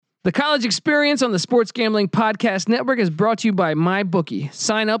The College Experience on the Sports Gambling Podcast Network is brought to you by MyBookie.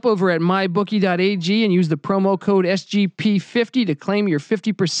 Sign up over at mybookie.ag and use the promo code SGP50 to claim your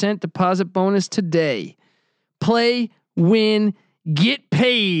 50% deposit bonus today. Play, win, get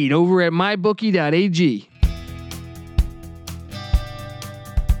paid over at mybookie.ag.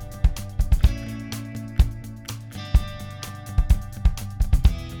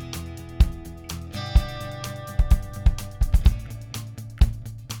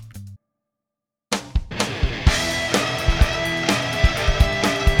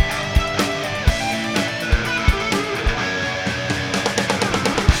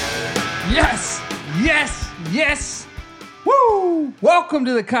 Yes. Woo! Welcome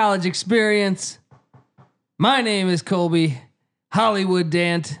to the College Experience. My name is Colby Hollywood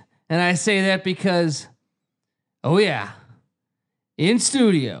Dant, and I say that because, in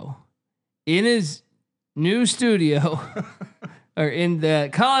his new studio, or in the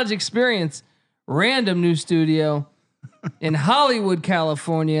College Experience random new studio in Hollywood,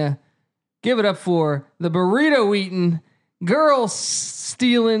 California, give it up for the burrito eating, girl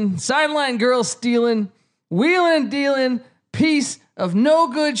stealing, sideline girl stealing, wheeling and dealing, piece of no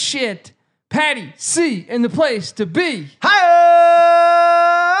good shit, Patty C in the place to be. Hi-oh!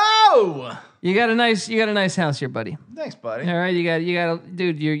 You got a nice house here, buddy. Thanks, buddy. All right, you got,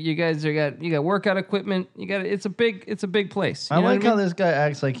 dude. You got workout equipment. It's a big place. I like how this guy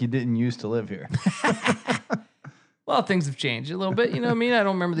acts like he didn't used to live here. Well, things have changed a little bit. You know what I mean? I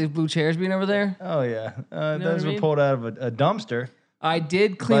don't remember these blue chairs being over there. Oh yeah, those were pulled out of a dumpster. I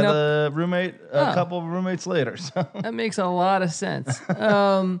did clean up the roommate a couple of roommates later. So that makes a lot of sense.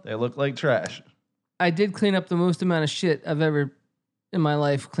 They look like trash. I did clean up the most amount of shit I've ever in my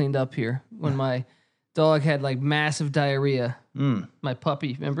life cleaned up here when my dog had like massive diarrhea. My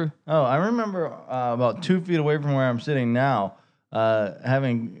puppy, remember? Oh, I remember about 2 feet away from where I'm sitting now,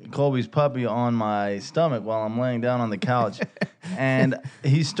 having Colby's puppy on my stomach while I'm laying down on the couch, and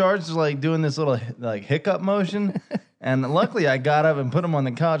he starts like doing this little like hiccup motion. And luckily, I got up and put him on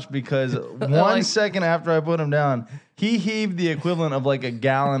the couch because 1 second after I put him down, he heaved the equivalent of like a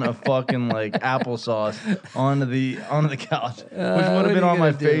gallon of fucking like applesauce onto the couch, which would have been on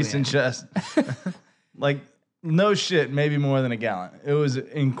my face and chest. Like, no shit, maybe more than a gallon. It was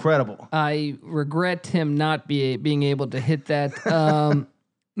incredible. I regret him not being able to hit that.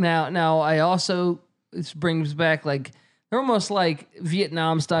 Now I also, this brings back like, they're almost like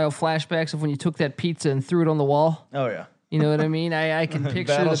Vietnam-style flashbacks of when you took that pizza and threw it on the wall. Oh, yeah. You know what I mean? I can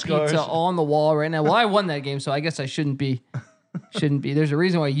picture the pizza on the wall right now. Well, I won that game, so I guess I shouldn't be. There's a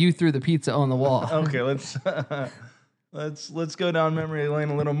reason why you threw the pizza on the wall. Okay, let's go down memory lane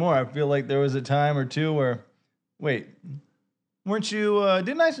a little more. I feel like there was a time or two where, weren't you?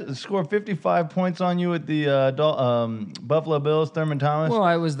 Didn't I score 55 points on you at the Buffalo Bills, Thurman Thomas? Well,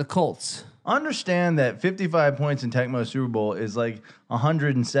 I was the Colts. Understand that 55 points in Tecmo Super Bowl is like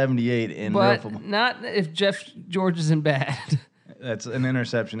 178 in real football. But not if Jeff George isn't bad. That's an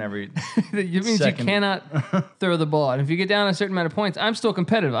interception every It means second. You cannot throw the ball. And if you get down a certain amount of points, I'm still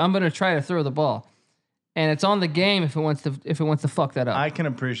competitive. I'm going to try to throw the ball. And it's on the game if it wants to fuck that up. I can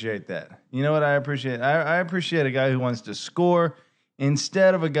appreciate that. You know what I appreciate? I appreciate a guy who wants to score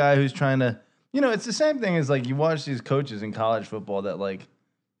instead of a guy who's trying to, it's the same thing as like you watch these coaches in college football that like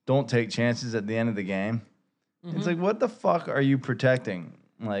don't take chances at the end of the game. Mm-hmm. It's like, what the fuck are you protecting?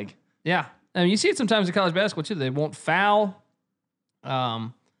 Like, yeah. I mean, you see it sometimes in college basketball too. They won't foul.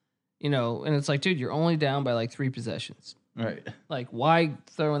 And it's like, dude, you're only down by like 3 possessions. Right. Like, why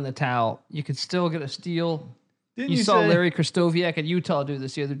throw in the towel? You could still get a steal. You saw Larry Kristoviak at Utah do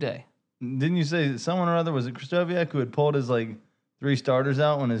this the other day. Didn't you say someone or other, was it Kristoviak, who had pulled his like 3 starters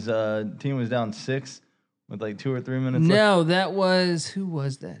out when his team was down 6? With like 2 or 3 minutes left? No, that was... Who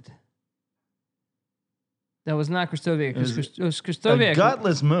was that? That was not Kristoviak. It was Kristoviak. A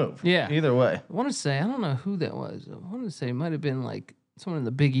gutless move. Yeah. Either way. I want to say... I don't know who that was. I want to say it might have been like someone in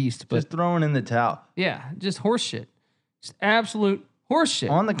the Big East. But just throwing in the towel. Yeah, just horse shit. Just absolute horse shit.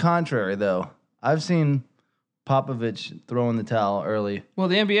 On the contrary, though, I've seen Popovich throw in the towel early. Well,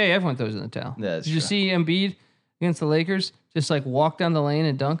 the NBA, everyone throws in the towel. Yeah, Did you see Embiid against the Lakers? Just like walk down the lane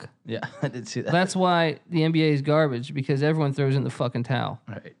and dunk. Yeah, I did see that. That's why the NBA is garbage, because everyone throws in the fucking towel.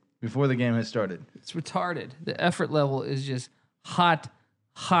 Right. Before the game has started. It's retarded. The effort level is just hot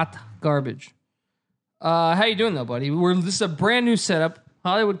garbage. How you doing though, buddy? This is a brand new setup.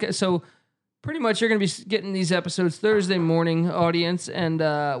 Hollywood. So pretty much you're going to be getting these episodes Thursday morning, audience. And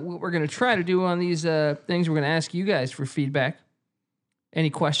what we're going to try to do on these things, we're going to ask you guys for feedback. Any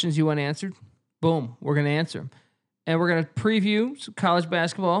questions you want answered? Boom, we're going to answer them. And we're going to preview college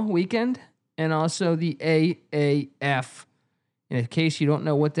basketball weekend and also the AAF. And in case you don't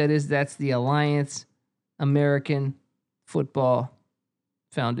know what that is, that's the Alliance American Football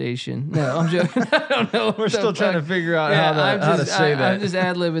Foundation. No, I'm joking. I don't know. We're still trying to figure out how to say that. I'm just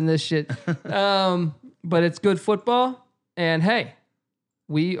ad-libbing this shit. But it's good football. And hey,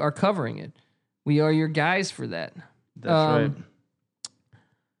 we are covering it. We are your guys for that. That's right.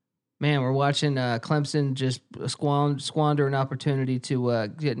 Man, we're watching Clemson just squander an opportunity to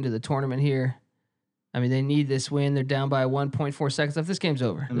get into the tournament here. I mean, they need this win. They're down by 1.4 seconds left. This game's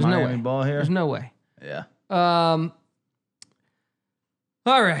over. There's no way. Ball here? There's no way. Yeah. All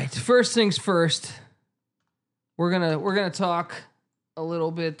right. First things first. We're gonna talk a little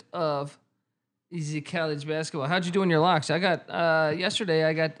bit of easy college basketball. How'd you do in your locks? I got yesterday.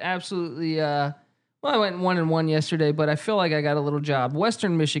 I got absolutely. Well, I went 1-1 yesterday, but I feel like I got a little job.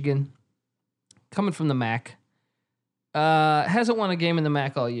 Western Michigan, coming from the MAC, hasn't won a game in the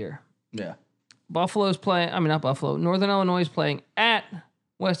MAC all year. Yeah. Buffalo's playing. I mean, not Buffalo. Northern Illinois is playing at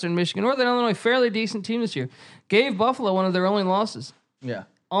Western Michigan. Northern Illinois, fairly decent team this year. Gave Buffalo one of their only losses. Yeah.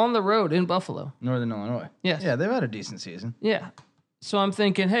 On the road in Buffalo. Northern Illinois. Yes. Yeah, they've had a decent season. Yeah. So I'm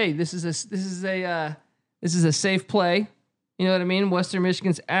thinking, hey, this is a safe play. You know what I mean? Western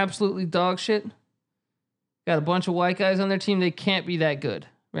Michigan's absolutely dog shit. Got a bunch of white guys on their team. They can't be that good,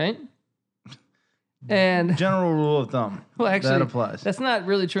 right? And general rule of thumb. Well, actually, that applies. That's not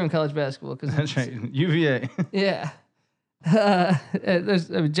really true in college basketball because that's right. UVA. Yeah. There's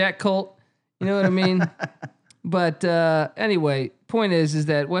Jack Colt. You know what I mean? But anyway, point is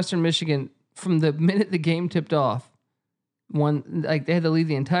that Western Michigan, from the minute the game tipped off, won. Like they had to lead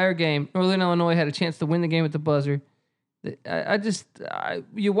the entire game. Northern Illinois had a chance to win the game at the buzzer.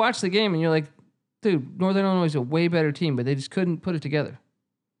 You watch the game and you're like, dude, Northern Illinois is a way better team, but they just couldn't put it together.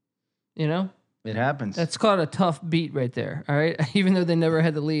 You know? It happens. That's called a tough beat right there. All right, even though they never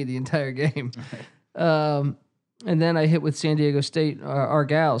had the lead the entire game. And then I hit with San Diego State, our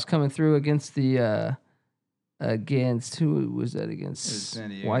gals coming through against the against who was that against?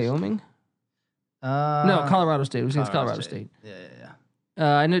 Wyoming. No, Colorado State. It was against Colorado State. Yeah.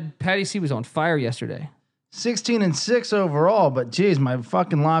 I know Patty C was on fire yesterday. 16-6 overall, but geez, my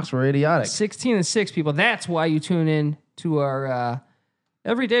fucking locks were idiotic. 16-6, people. That's why you tune in to our.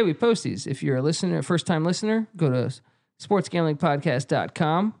 Every day we post these. If you're a listener, a first-time listener, go to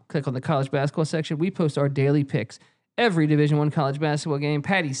sportsgamblingpodcast.com, click on the college basketball section. We post our daily picks. Every Division I college basketball game,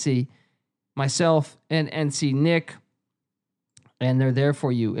 Patty C, myself, and NC Nick, and they're there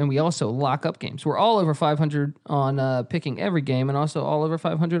for you. And we also lock up games. We're all over 500 on picking every game and also all over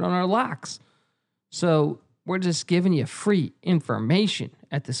 500 on our locks. So we're just giving you free information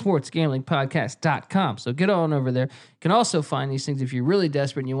at the sportsgamblingpodcast.com. So get on over there. You can also find these things if you're really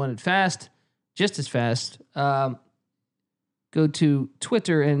desperate and you want it fast, just as fast. Go to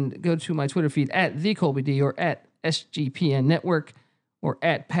Twitter and go to my Twitter feed at TheColbyD or at SGPN Network or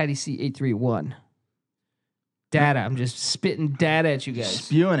at PattyC831. Data. I'm just spitting data at you guys.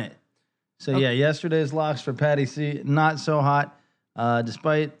 Spewing it. So, yeah, yesterday's locks for Patty C, not so hot.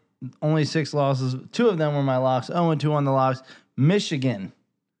 Despite only 6 losses, 2 of them were my locks. 0-2 on the locks. Michigan.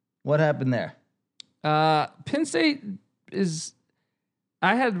 What happened there? Penn State is...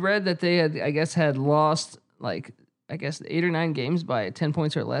 I had read that they had lost, 8 or 9 games by 10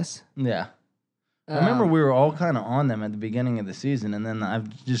 points or less. Yeah. I remember we were all kind of on them at the beginning of the season, and then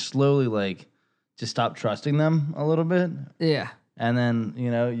I've just slowly, just stopped trusting them a little bit. Yeah. And then,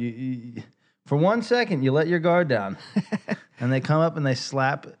 you for 1 second, you let your guard down, and they come up and they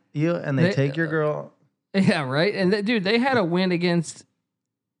slap you, and they take your girl. Yeah, right? And, they had a win against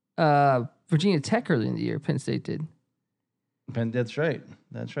Virginia Tech early in the year. Penn State did. That's right.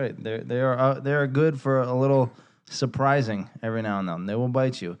 They are good for a little surprising every now and then. They will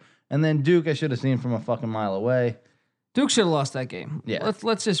bite you. And then Duke, I should have seen from a fucking mile away. Duke should have lost that game. Yeah.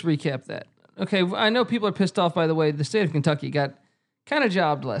 Let's just recap that. Okay, I know people are pissed off, by the way. The state of Kentucky got kind of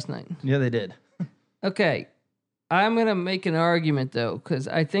jobbed last night. Yeah, they did. Okay. I'm going to make an argument, though, because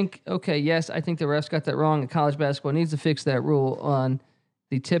I think, yes, I think the refs got that wrong, and college basketball needs to fix that rule on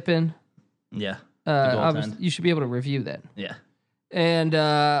the tip-in. Yeah. You should be able to review that. Yeah. And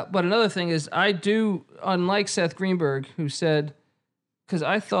but another thing is, I do, unlike Seth Greenberg, who said, because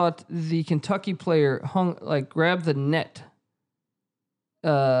I thought the Kentucky player grabbed the net.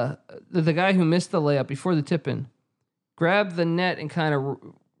 The guy who missed the layup before the tip-in grabbed the net and kind of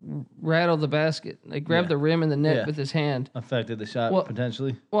rattled the basket, grabbed the rim and the net with his hand. Affected the shot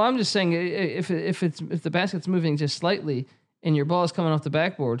potentially. Well, I'm just saying if the basket's moving just slightly and your ball is coming off the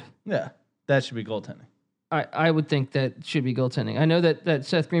backboard, that should be goaltending. I would think that should be goaltending. I know that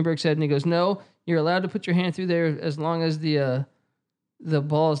Seth Greenberg said, and he goes, no, you're allowed to put your hand through there as long as the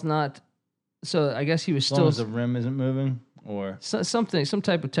ball is not. So I guess he was as long as the rim isn't moving. or some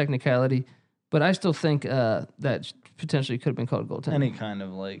type of technicality. But I still think that potentially could have been called goaltending. any kind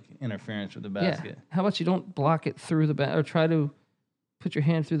of like interference with the basket. Yeah. How about you don't block it through the basket or try to put your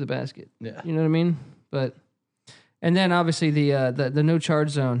hand through the basket? Yeah. You know what I mean? But and then obviously the no charge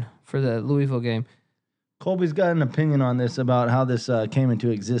zone for the Louisville game. Colby's got an opinion on this about how this came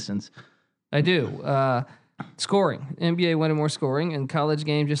into existence. I do. Scoring. NBA wanted more scoring, and college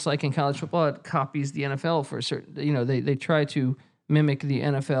game, just like in college football, it copies the NFL for a certain. They try to mimic the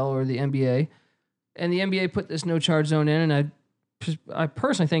NFL or the NBA. And the NBA put this no charge zone in, and I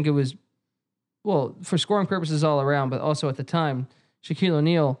personally think it was, well, for scoring purposes all around, but also at the time, Shaquille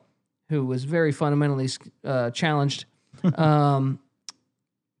O'Neal, who was very fundamentally challenged, could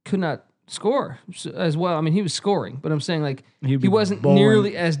not score as well. I mean, he was scoring, but I'm saying like he wasn't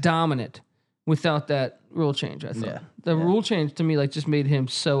nearly as dominant without that rule change. I thought the rule change to me like just made him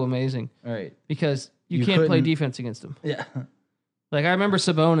so amazing, Right? because you can't play defense against him. Yeah. Like I remember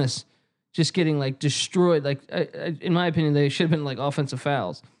Sabonis just getting like destroyed. Like in my opinion, they should have been like offensive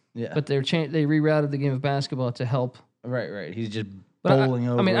fouls. Yeah. But they rerouted the game of basketball to help. Right. He's just bowling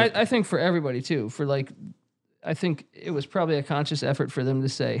over. I mean, I think for everybody too. For like, I think it was probably a conscious effort for them to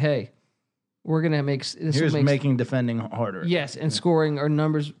say, "Hey, we're gonna make this." Here's making defending harder. Yes, and scoring. Our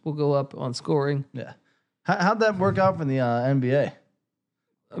numbers will go up on scoring. Yeah. How'd that work out for the NBA?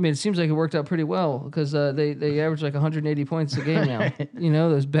 I mean, it seems like it worked out pretty well because they average like 180 points a game now. You know,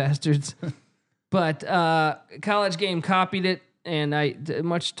 those bastards. But college game copied it, and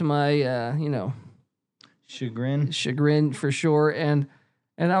much to my chagrin for sure. And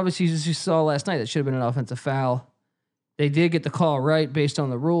obviously, as you saw last night, that should have been an offensive foul. They did get the call right based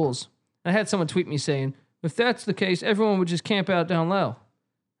on the rules. I had someone tweet me saying, if that's the case, everyone would just camp out down low.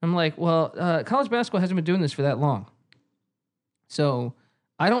 I'm like, well, college basketball hasn't been doing this for that long. So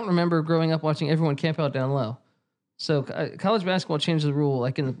I don't remember growing up watching everyone camp out down low. So college basketball changed the rule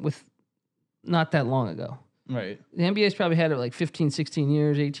with not that long ago. Right. The NBA's probably had it like 15, 16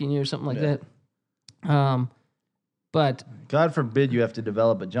 years, 18 years, something like that. But God forbid you have to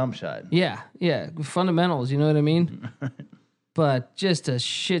develop a jump shot. Yeah. Fundamentals, you know what I mean? But just a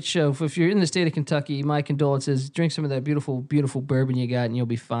shit show. If you're in the state of Kentucky, my condolences. Drink some of that beautiful, beautiful bourbon you got, and you'll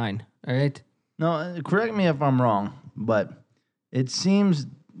be fine. All right? No, correct me if I'm wrong, but it seems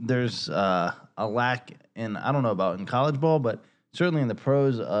there's a lack in, I don't know about in college ball, but certainly in the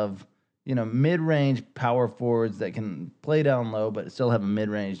pros of, mid-range power forwards that can play down low but still have a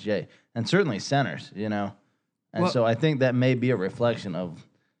mid-range J. And certainly centers, And so I think that may be a reflection of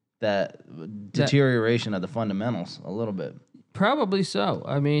that deterioration of the fundamentals a little bit. Probably so.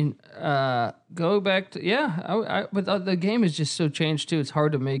 I mean, go back to but the game is just so changed too. It's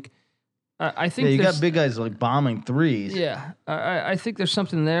hard to make. I think you got big guys like bombing threes. Yeah, I think there's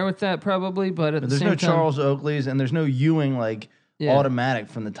something there with that probably, but at the same time, there's no Charles Oakleys and there's no Ewing automatic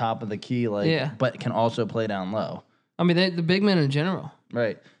from the top of the key but can also play down low. I mean, the big men in general.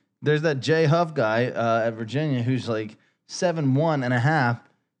 Right. There's that Jay Huff guy at Virginia who's like 7'1.5",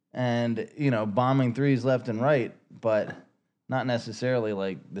 and bombing threes left and right, but not necessarily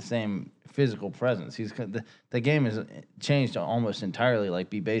like the same physical presence. The game has changed to almost entirely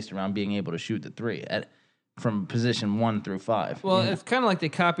be based around being able to shoot the three from position 1 through 5. Well, it's kind of like they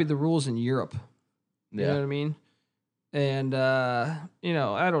copied the rules in Europe. You know what I mean? And I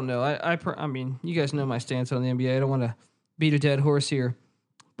don't know. I mean, you guys know my stance on the NBA. I don't want to beat a dead horse here,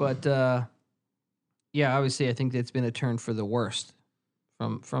 but obviously, I think it's been a turn for the worst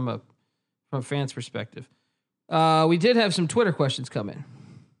from a fan's perspective. We did have some Twitter questions come in.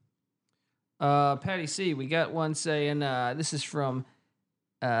 Patty C, we got one saying, this is from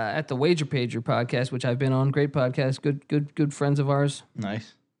at the Wager Pager podcast, which I've been on. Great podcast. Good friends of ours.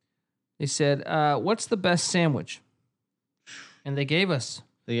 Nice. They said, what's the best sandwich? And they gave us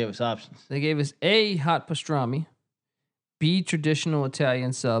options. They gave us A, hot pastrami, B, traditional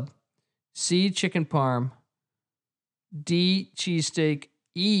Italian sub, C, chicken parm, D, cheesesteak,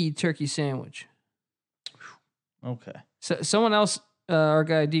 E, turkey sandwich. Okay. So someone else, our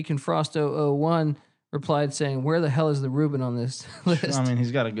guy Deacon Frosto 01, replied saying, "Where the hell is the Reuben on this list?" I mean,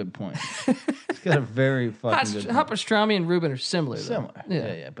 he's got a good point. He's got a very fucking good point. Hot pastrami and Reuben are similar. Similar.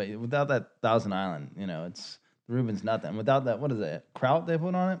 Yeah. But without that Thousand Island, it's Reuben's nothing. Without that, what is that? Kraut they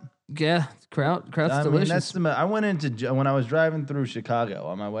put on it? Yeah, kraut's delicious. I went into when I was driving through Chicago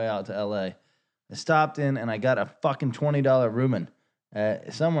on my way out to LA. I stopped in and I got a fucking $20 Reuben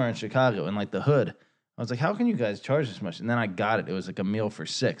somewhere in Chicago in the hood. I was like, how can you guys charge this much? And then I got it. It was like a meal for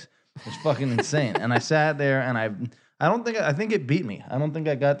 6. It's fucking insane. And I sat there and I think it beat me. I don't think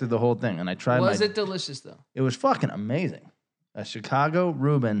I got through the whole thing. And I tried. Was it delicious though? It was fucking amazing. A Chicago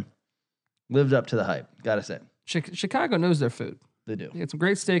Reuben lived up to the hype. Gotta say. Chicago knows their food. They do. They got some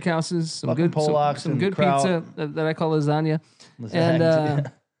great steakhouses, some Fucking good Polacks some and good kraut. pizza that I call lasagna.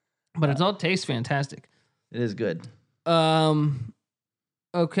 And but it all tastes fantastic. It is good.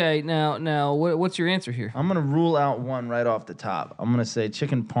 Okay, now what's your answer here? I'm gonna rule out one right off the top. I'm gonna say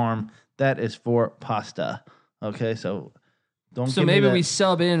chicken parm. That is for pasta. Okay, so don't. So give me maybe that we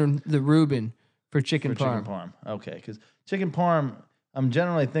sub in the Reuben for chicken parm. Chicken parm. Okay, because chicken parm, I'm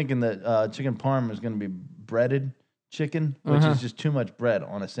generally thinking that chicken parm is gonna be breaded chicken, which is just too much bread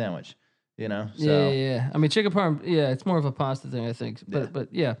on a sandwich. You know. So, Yeah. I mean, chicken parm. Yeah, it's more of a pasta thing, I think.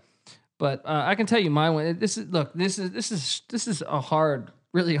 But yeah. But I can tell you my one. This is a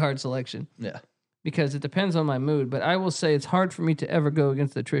really hard selection. Yeah. Because it depends on my mood. But I will say it's hard for me to ever go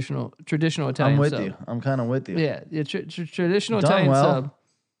against the traditional Italian I'm with sub. you. I'm kind of with you. Yeah, the traditional Done Italian well. sub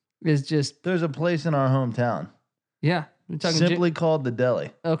is just There's a place in our hometown yeah. We're talking simply called the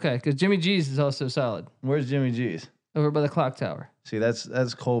Deli. okay, because Jimmy G's is also solid Where's Jimmy G's? over by the clock tower. See, that's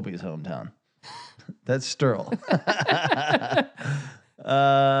Colby's hometown. That's Sterl.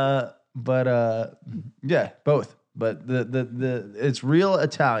 Yeah, both. But the it's real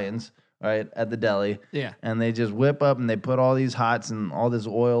Italians, right, at the deli. Yeah. And they just whip up and they put all these hots and all this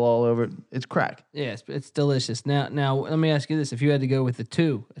oil all over it. It's crack. Yeah, it's delicious. Now let me ask you this: if you had to go with a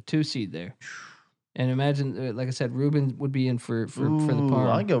two seed there, and imagine, like I said, Reuben would be in for the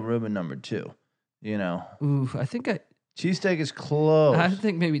parm. I'd go Reuben number 2. You know, I think cheesesteak is close. I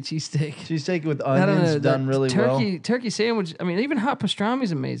think maybe cheesesteak. Cheesesteak with I don't onions know, done really well. Turkey sandwich. I mean, even hot pastrami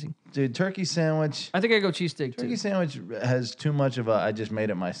is amazing. Dude, turkey sandwich. I think I go cheesesteak too. Turkey sandwich has too much of a I just made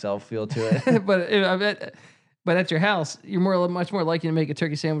it myself feel to it. But at your house, you're much more likely to make a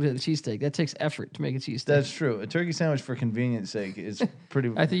turkey sandwich than a cheesesteak. That takes effort to make a cheesesteak. That's true. A turkey sandwich for convenience sake is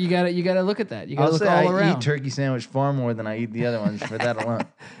pretty. I think you gotta look at that. You gotta I'll look say all I around. eat turkey sandwich far more than I eat the other ones for that alone.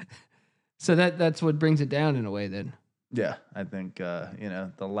 So that's what brings it down in a way. Then Yeah, I think the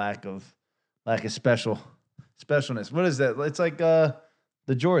lack of specialness. What is that? It's like the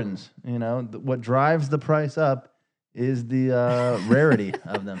Jordans. You know, what drives the price up is the rarity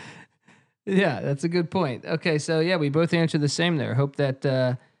of them. yeah, that's a good point. Okay, so yeah, we both answered the same there. Hope that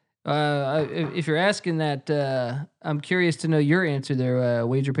if you're asking that, I'm curious to know your answer there,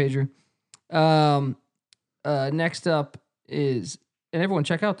 Wager Pager. Next up is, and everyone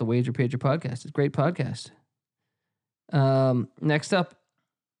check out the Wager Pager podcast. It's a great podcast. Next up,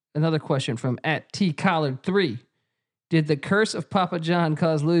 another question from @TCollard3. Did the curse of Papa John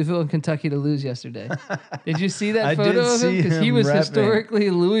cause Louisville and Kentucky to lose yesterday? Did you see that I photo did of him? see Because he him was repping. historically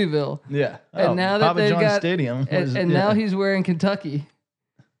Louisville. Yeah. And now that Papa they've John's got Stadium. and now he's wearing Kentucky.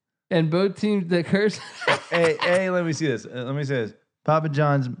 And both teams, the curse. hey, let me see this. Let me say this. Papa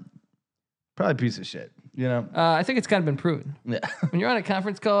John's probably a piece of shit. You know. I think it's kind of been proven. Yeah. When you're on a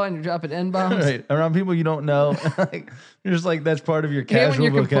conference call and you're dropping N-bombs. Right. Around people you don't know. You're just like, that's part of your Yeah, casual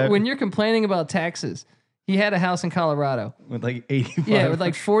vocabulary. when you're complaining about taxes, he had a house in Colorado. With like 85. Yeah, with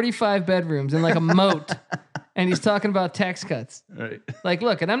like 45 bedrooms and like a moat. And he's talking about tax cuts. Right. Like,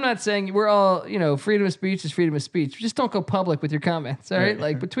 look, and I'm not saying we're all, freedom of speech is freedom of speech. Just don't go public with your comments, all right?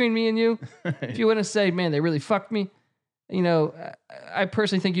 Like, between me and you, if you want to say, man, they really fucked me, I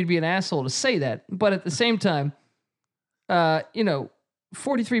personally think you'd be an asshole to say that. But at the same time,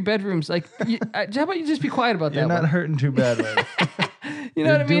 43 bedrooms, like, how about you just be quiet about You're that not one? hurting too bad, man. You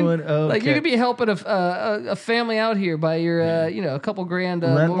know what I mean? doing okay. Like, you could be helping a family out here by your, a couple grand.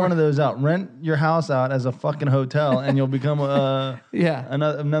 Rent more. one of those out. Rent your house out as a fucking hotel, and you'll become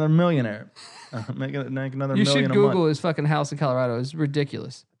another millionaire. Make another You million should a Google month. his fucking house in Colorado. It's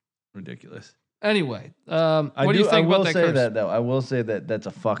ridiculous. Ridiculous. Anyway, what do you think about that say curse? that though. I will say that that's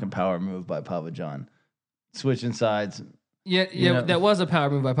a fucking power move by Papa John, switching sides. Yeah, that was a power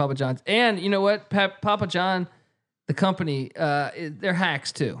move by Papa John's. And you know what? Papa John, the company, they're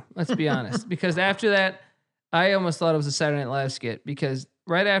hacks too. Let's be honest. Because after that, I almost thought it was a Saturday Night Live skit. Because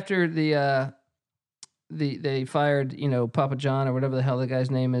right after they fired, Papa John or whatever the hell the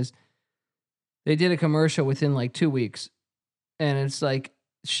guy's name is, they did a commercial within like 2 weeks, and it's like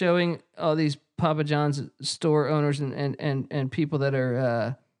showing all these Papa John's store owners and people that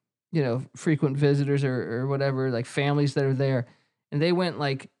are frequent visitors or whatever, like families that are there. And they went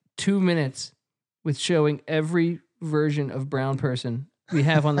like 2 minutes with showing every version of brown person we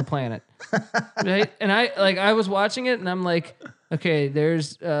have on the planet. Right? And I was watching it and I'm like, okay,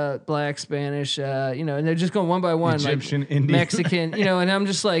 there's black, Spanish, and they're just going one by one, Egyptian, like Indian. Mexican, and I'm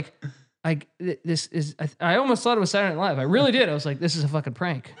just like, I almost thought it was Saturday Night Live. I really did. I was like, this is a fucking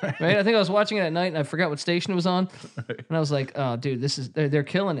prank, right? I think I was watching it at night and I forgot what station it was on. And I was like, oh, dude, they're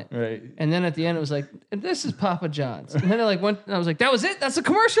killing it. Right. And then at the end, it was like, and this is Papa John's. And then I went, and I was like, that was it? That's a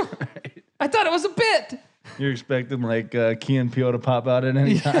commercial? Right. I thought it was a bit. You're expecting like Key and Peele to pop out at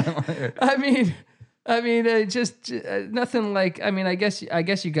any time. Just nothing like. I mean, I guess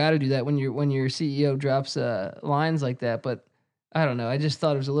you got to do that when your CEO drops lines like that. But I don't know. I just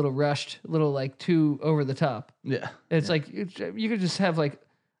thought it was a little rushed, a little like too over the top. Yeah, it's like you could just have like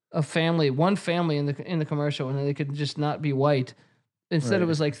one family in the commercial, and then they could just not be white. Instead, it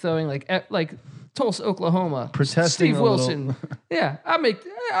was like throwing like Tulsa, Oklahoma, protesting Steve Wilson. Yeah, I'm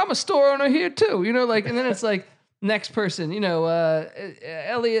a store owner here too. You know, like, and then it's like next person, you know,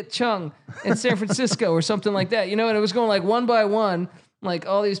 Elliot Chung in San Francisco or something like that. You know, and it was going like one by one, like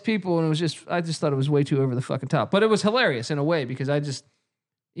all these people, and I just thought it was way too over the fucking top. But it was hilarious in a way because I just,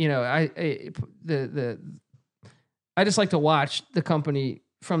 you know, I just like to watch the company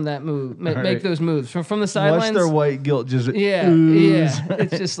from that move, make those moves from the sidelines. Watch their white guilt just ooze. Yeah.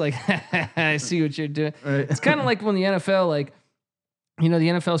 It's just like I see what you're doing. Right. It's kind of like when the NFL, like, you know, the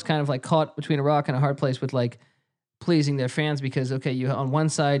NFL is kind of like caught between a rock and a hard place with like pleasing their fans because you on one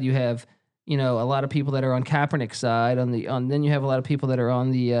side you have, you know, a lot of people that are on Kaepernick's side then you have a lot of people that are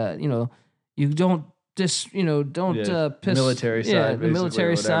on the you know, you don't piss military side, the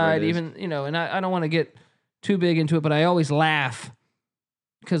military side, even, you know, and I don't want to get too big into it, but I always laugh.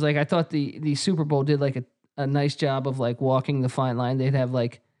 Because like I thought the Super Bowl did like a nice job of like walking the fine line. They'd have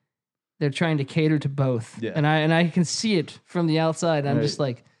like they're trying to cater to both, and I can see it from the outside. I'm just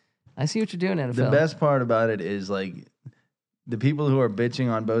like, I see what you're doing, NFL. The best part about it is like the people who are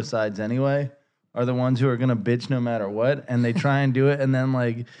bitching on both sides anyway are the ones who are gonna bitch no matter what, and they try and do it, and then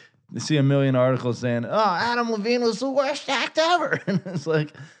like they see a million articles saying, "Oh, Adam Levine was the worst act ever," and it's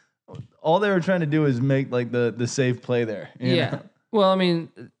like all they were trying to do is make like the safe play there. You know? Well, I mean,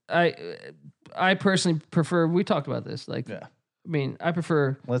 I personally prefer. We talked about this. Like, I mean, I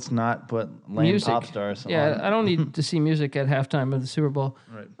prefer. Let's not put lame music. pop stars. Yeah, I don't need to see music at halftime of the Super Bowl.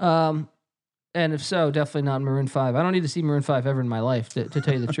 Right. And if so, definitely not Maroon 5. I don't need to see Maroon 5 ever in my life, to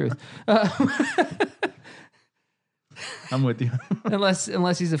tell you the truth. I'm with you.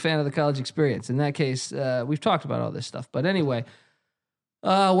 unless he's a fan of the college experience. In that case, we've talked about all this stuff. But anyway,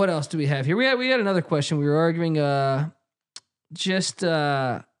 what else do we have here? We had another question. We were arguing. Just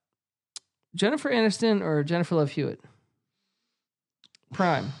Jennifer Aniston or Jennifer Love Hewitt?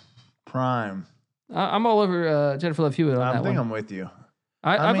 Prime. I'm all over Jennifer Love Hewitt on that one. I think I'm with you.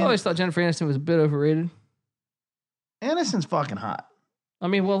 I've always thought Jennifer Aniston was a bit overrated. Aniston's fucking hot. I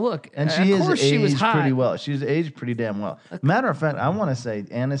mean, well, look, and she was hot. Pretty well. She's aged pretty damn well. Matter of fact, I want to say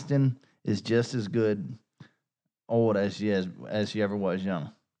Aniston is just as good old as she ever was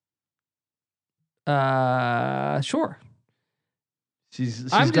young. Sure.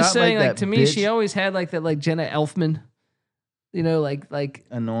 I'm just saying, like to me, she always had like that, like Jenna Elfman, you know, like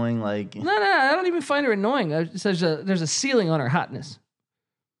annoying. Like no, I don't even find her annoying. There's a ceiling on her hotness.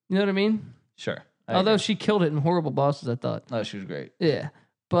 You know what I mean? Sure. Although she killed it in Horrible Bosses, I thought. Oh, she was great. Yeah,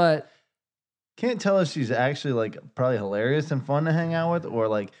 but can't tell if she's actually like probably hilarious and fun to hang out with, or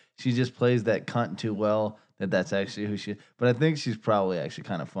like she just plays that cunt too well that's actually who she. But I think she's probably actually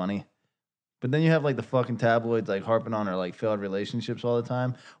kind of funny. But then you have like the fucking tabloids like harping on her like failed relationships all the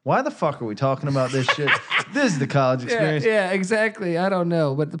time. Why the fuck are we talking about this shit? This is the college experience. Yeah, exactly. I don't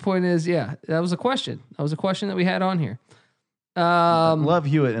know. But the point is, that was a question. That was a question that we had on here. Love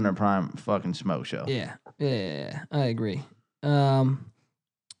Hewitt in her prime fucking smoke show. Yeah, I agree. I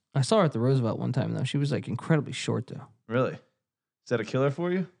saw her at the Roosevelt one time though. She was like incredibly short though. Really? Is that a killer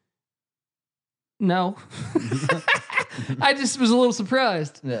for you? No. I just was a little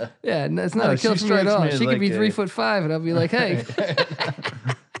surprised. Yeah, it's not a killer for me at all. She could be 3'5", and I'll be like, hey.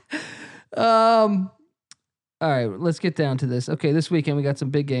 All right, let's get down to this. Okay, this weekend we got some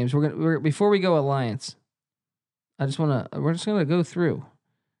big games. We're before we go Alliance. We're just gonna go through.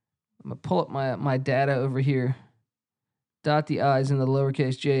 I'm gonna pull up my data over here. Dot the I's and the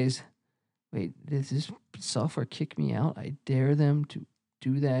lowercase J's. Wait, does this software kick me out? I dare them to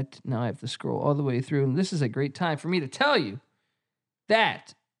do that. Now I have to scroll all the way through. And this is a great time for me to tell you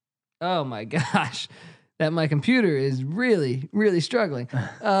that, oh my gosh, that my computer is really, really struggling.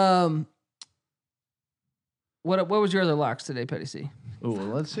 What was your other locks today, Petty C? Ooh,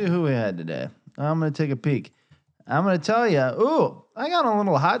 let's see who we had today. I'm going to take a peek. I'm going to tell you, I got a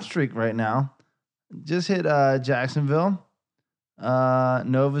little hot streak right now. Just hit Jacksonville.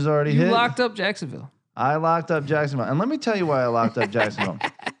 Nova's already hit. You locked up Jacksonville. I locked up Jacksonville. And let me tell you why I locked up Jacksonville.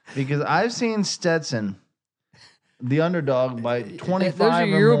 Because I've seen Stetson, the underdog, by 25 Those are or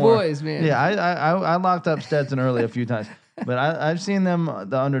your more. boys, man. Yeah, I locked up Stetson early a few times. But I've seen them,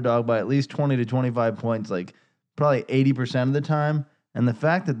 the underdog, by at least 20 to 25 points, like probably 80% of the time. And the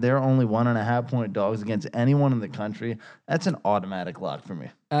fact that they're only 1.5-point dogs against anyone in the country, that's an automatic lock for me.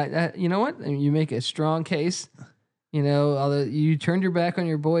 You know what? You make a strong case. You know, although you turned your back on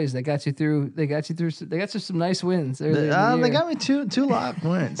your boys, they got you through. They got you some nice wins. They got me two locked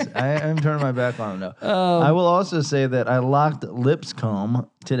wins. I am turning my back on them now. I will also say that I locked Lipscomb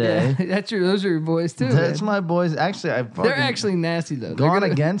today. Yeah, those are your boys too. That's my boys. Actually, they're actually nasty though. Gone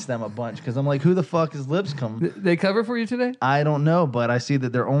against them a bunch because I'm like, who the fuck is Lipscomb? They cover for you today? I don't know, but I see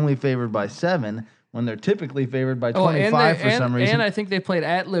that they're only favored by 7. When they're typically favored by 25 for some reason. And I think they played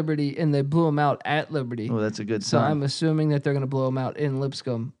at Liberty, and they blew them out at Liberty. Oh, that's a good So sign. I'm assuming that they're going to blow them out in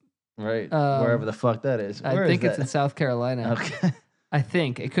Lipscomb. Right, wherever the fuck that is. I think it's in South Carolina. Okay. I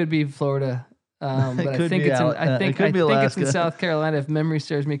think. It could be Florida. But I think it's in South Carolina, if memory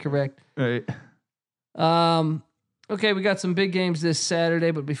serves me correct. Right. Okay, we got some big games this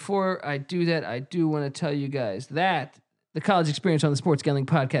Saturday, but before I do that, I do want to tell you guys that the College Experience on the Sports Gambling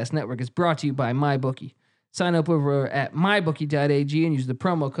Podcast Network is brought to you by MyBookie. Sign up over at mybookie.ag and use the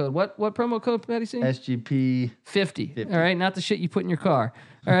promo code. What promo code, Patty C? SGP 50. All right, not the shit you put in your car.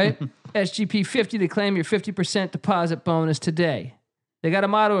 All right, SGP 50 to claim your 50% deposit bonus today. They got a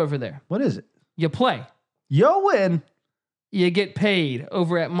motto over there. What is it? You play. You win. You get paid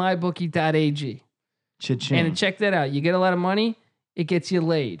over at mybookie.ag. Cha-ching. And check that out. You get a lot of money, it gets you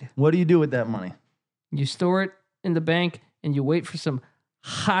laid. What do you do with that money? You store it in the bank and you wait for some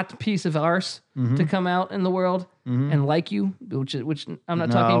hot piece of arse to come out in the world and like you, which I'm not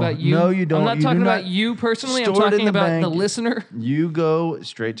talking about you. No, you don't. I'm not talking about you personally. I'm talking about the listener. You go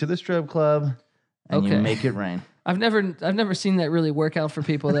straight to the strip club and you make it rain. I've never seen that really work out for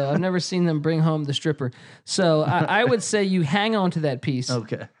people though. I've never seen them bring home the stripper. So I would say you hang on to that piece.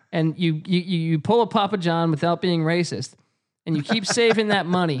 Okay. And you pull a Papa John without being racist, and you keep saving that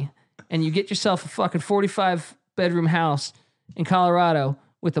money, and you get yourself a fucking 45-bedroom house in Colorado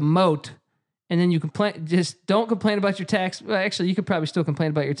with a moat, and then you complain. Just don't complain about your tax. Well, actually, you could probably still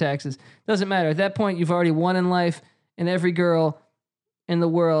complain about your taxes. Doesn't matter. At that point, you've already won in life, and every girl in the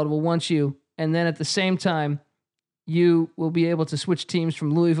world will want you. And then at the same time, you will be able to switch teams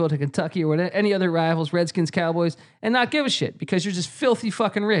from Louisville to Kentucky or whatever, any other rivals, Redskins, Cowboys, and not give a shit because you're just filthy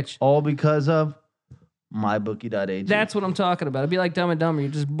fucking rich. All because of mybookie.ag. That's what I'm talking about. It'd be like Dumb and Dumber.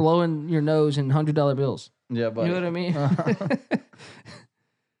 You're just blowing your nose in $100 bills. Yeah, buddy. You know what I mean?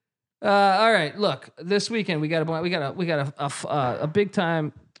 All right. Look, this weekend we got a big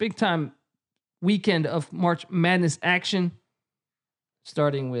time weekend of March Madness action.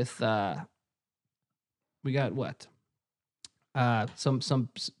 Starting with we got what? Some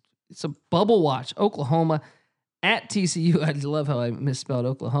bubble watch. Oklahoma at TCU. I love how I misspelled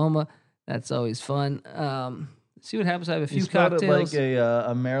Oklahoma. That's always fun. See what happens. I have a few cocktails. It like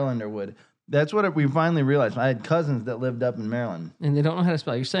a Marylander would. That's what we finally realized. I had cousins that lived up in Maryland, and they don't know how to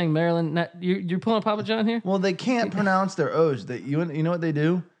spell. You're saying Maryland? You're pulling a Papa John here? Well, they can't pronounce their O's. You know what they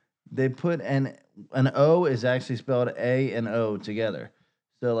do? They put an O is actually spelled A and O together.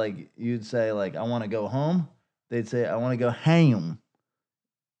 So like you'd say like I want to go home. They'd say I want to go home.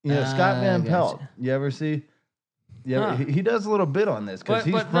 You know Scott Van Pelt. You ever see? Yeah, he does a little bit on this because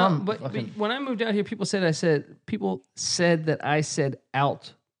he's from. But when I moved out here, people said that I said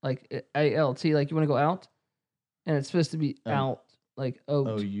out, like ALT, like you want to go out, and it's supposed to be out, like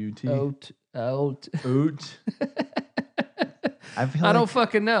oat. OUT. Oat. Oat. I don't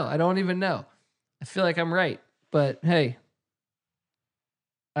fucking know. I don't even know. I feel like I'm right, but hey,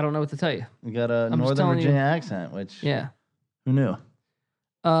 I don't know what to tell you. You got a Northern Virginia accent, which who knew?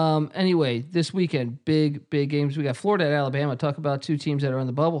 Anyway, this weekend, big games. We got Florida at Alabama. Talk about two teams that are in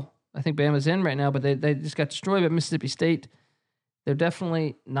the bubble. I think Bama's in right now, but they just got destroyed by Mississippi State. They're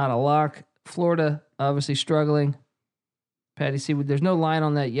definitely not a lock. Florida obviously struggling. Patty C, there's no line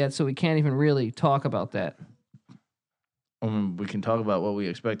on that yet, so we can't even really talk about that. We can talk about what we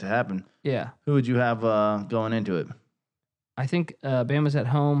expect to happen. Yeah. Who would you have going into it? I think Bama's at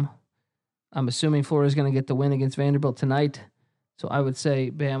home. I'm assuming Florida's going to get the win against Vanderbilt tonight. So I would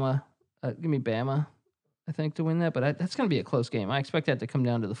say Bama. Give me Bama, I think, to win that. But that's going to be a close game. I expect that to come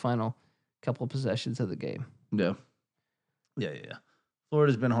down to the final couple of possessions of the game. Yeah.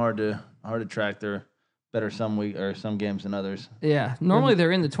 Florida's been hard to track. They're better some games than others. Yeah. Normally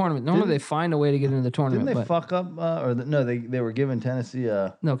they're in the tournament. Normally they find a way to get into the tournament. Didn't they fuck up? They were giving Tennessee.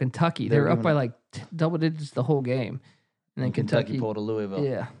 No, Kentucky. They were up by like double digits the whole game. And then Kentucky pulled a Louisville.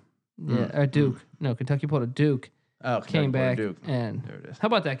 Yeah. Or Duke. No, Kentucky pulled a Duke. Oh, came back. Duke. And there it is. How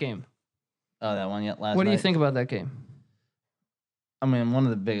about that game? Oh, that one last night. What do you think about that game? I mean, one of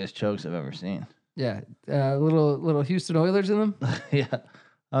the biggest chokes I've ever seen. Yeah. Little Houston Oilers in them? Yeah.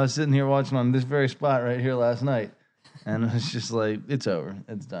 I was sitting here watching on this very spot right here last night. And it was just like, it's over.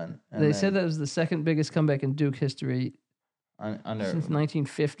 It's done. And They said that was the second biggest comeback in Duke history under since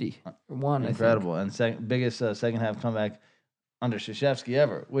 1950. One, incredible. And biggest second half comeback under Krzyzewski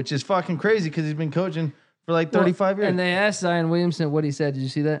ever, which is fucking crazy because he's been coaching for like 35 years. And they asked Zion Williamson what he said. Did you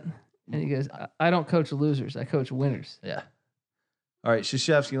see that? And he goes, I don't coach losers. I coach winners. Yeah. All right,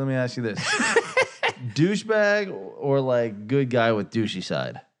 Krzyzewski, let me ask you this. Douchebag or like good guy with douchey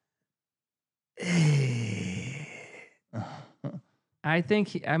side? I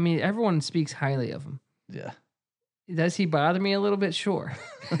think, everyone speaks highly of him. Yeah. Does he bother me a little bit? Sure.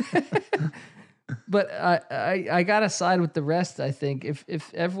 But I got to side with the rest, I think.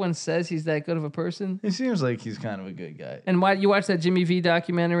 If everyone says he's that good of a person. He seems like he's kind of a good guy. And why you watch that Jimmy V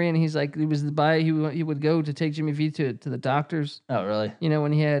documentary, and he's like, he was the guy he would go to take Jimmy V to the doctors. Oh, really? You know,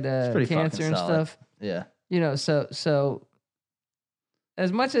 when he had cancer and stuff. Yeah. You know, so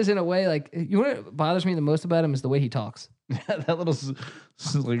as much as in a way, like, you know what bothers me the most about him is the way he talks. Yeah, that little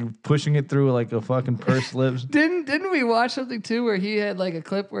like pushing it through like a fucking pursed lips. Didn't we watch something too where he had like a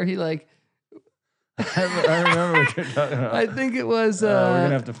clip where he like I remember what you're talking about. I think it was we're gonna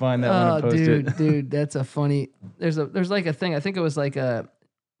have to find that one and post it. Dude, that's a funny there's like a thing. I think it was like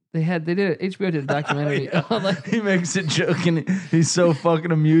HBO did a documentary. Yeah. Like, he makes a joke and he's so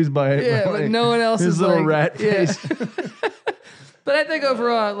fucking amused by it. Yeah, but no one else his is little like, rat face. But I think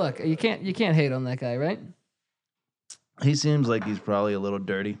overall, look, you can't hate on that guy, right? He seems like he's probably a little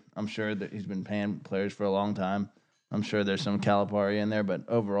dirty. I'm sure that he's been paying players for a long time. I'm sure there's some Calipari in there, but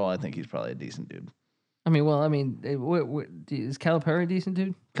overall, I think he's probably a decent dude. Is Calipari a decent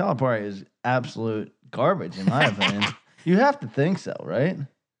dude? Calipari is absolute garbage, in my opinion. You have to think so, right?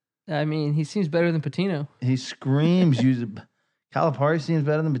 I mean, he seems better than Patino. He screams. Calipari seems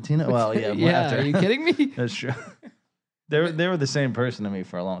better than Patino. Well, yeah. Yeah, are you kidding me? That's true. They were the same person to me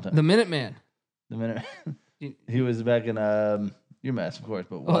for a long time. The Minuteman. He was back in UMass, of course.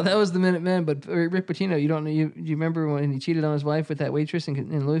 But that was the Minuteman. But Rick Pitino, you don't know? Do you remember when he cheated on his wife with that waitress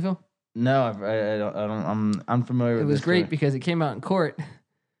in Louisville? No, I don't. I'm unfamiliar with it. It was great because it came out in court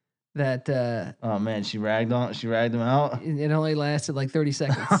that. Oh man, she ragged him out. It only lasted like 30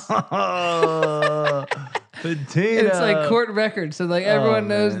 seconds. Oh, Pitino. It's like court record, so like everyone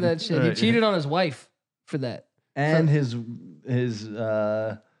knows that shit. He cheated on his wife for that, and his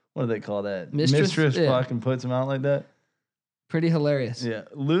what do they call that? Mistress fucking puts him out like that. Pretty hilarious. Yeah,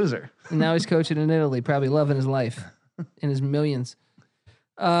 loser. And now he's coaching in Italy, probably loving his life and his millions.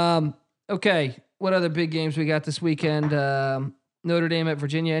 Okay, what other big games we got this weekend? Notre Dame at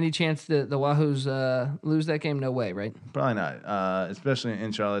Virginia. Any chance that the Wahoos lose that game? No way, right? Probably not. Especially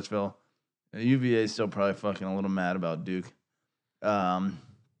in Charlottesville. UVA is still probably fucking a little mad about Duke.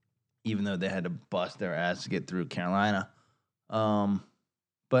 Even though they had to bust their ass to get through Carolina.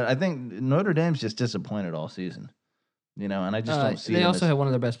 But I think Notre Dame's just disappointed all season. You know, and I just don't see. They also had one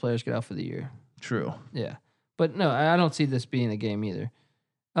of their best players get out for the year. True. Yeah, but no, I don't see this being a game either.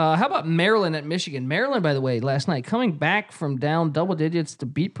 How about Maryland at Michigan? Maryland, by the way, last night coming back from down double digits to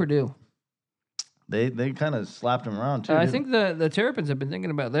beat Purdue. They kind of slapped them around too. I think the Terrapins have been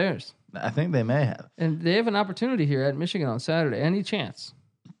thinking about theirs. I think they may have, and they have an opportunity here at Michigan on Saturday. Any chance?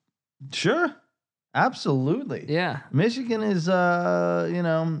 Sure, absolutely. Yeah, Michigan is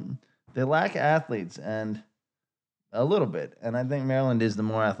they lack athletes and a little bit, and I think Maryland is the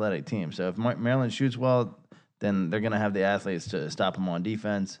more athletic team. So if Maryland shoots well, then they're going to have the athletes to stop them on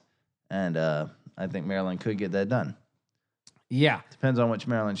defense. And I think Maryland could get that done. Yeah. Depends on which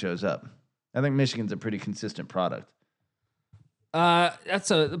Maryland shows up. I think Michigan's a pretty consistent product.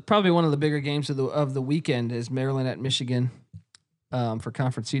 That's probably one of the bigger games of the weekend is Maryland at Michigan for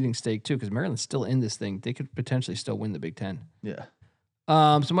conference seeding stake, too, because Maryland's still in this thing. They could potentially still win the Big Ten. Yeah.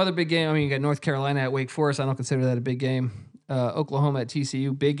 Some other big game. You got North Carolina at Wake Forest. I don't consider that a big game. Oklahoma at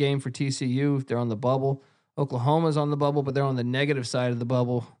TCU. Big game for TCU. They're on the bubble. Oklahoma's on the bubble, but they're on the negative side of the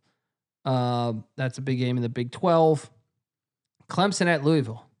bubble. That's a big game in the Big 12. Clemson at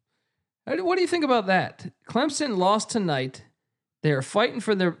Louisville. What do you think about that? Clemson lost tonight. They are fighting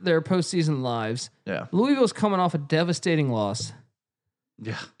for their postseason lives. Yeah. Louisville's coming off a devastating loss.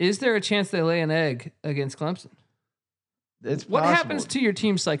 Yeah. Is there a chance they lay an egg against Clemson? It's what possible. happens to your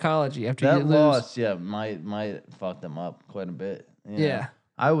team's psychology after that you lose? loss? Yeah, might fuck them up quite a bit. You know? Yeah.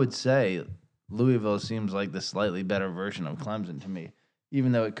 I would say Louisville seems like the slightly better version of Clemson to me,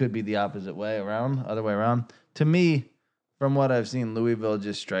 even though it could be the other way around. To me, from what I've seen, Louisville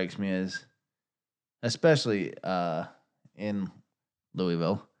just strikes me as, especially in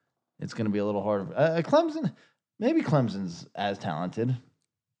Louisville, it's going to be a little harder. Clemson, maybe Clemson's as talented.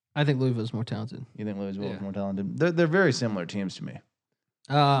 I think Louisville's more talented. You think Louisville is more talented? They're very similar teams to me.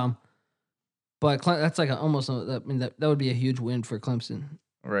 But that's like I mean, that would be a huge win for Clemson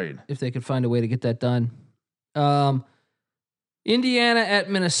Right. if they could find a way to get that done. Indiana at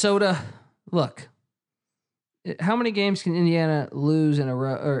Minnesota. Look, how many games can Indiana lose in a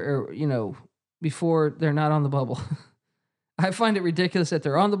row, or before they're not on the bubble? I find it ridiculous that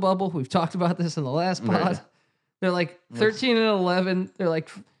they're on the bubble. We've talked about this in the last pod. Right. They're like 13 and 11.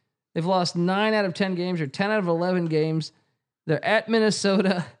 They've lost 9 out of 10 games or 10 out of 11 games. They're at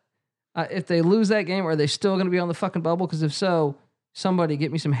Minnesota. If they lose that game, are they still going to be on the fucking bubble? Because if so, somebody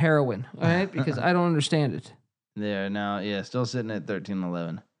get me some heroin, all right? Because I don't understand it. They're now, still sitting at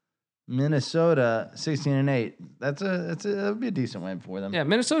 13-11. Minnesota 16-8. That'd be a decent win for them. Yeah,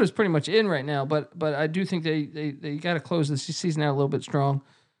 Minnesota's pretty much in right now, but I do think they got to close this season out a little bit strong.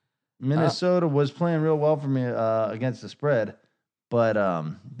 Minnesota was playing real well for me against the spread, but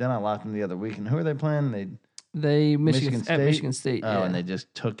then I locked them the other week. And who are they playing? They Michigan State. At Michigan State. Oh, yeah. And they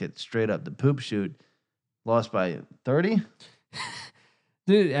just took it straight up the poop chute. Lost by 30.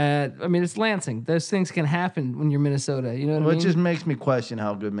 Dude, I mean, it's Lansing. Those things can happen when you're Minnesota. You know what I mean? It just makes me question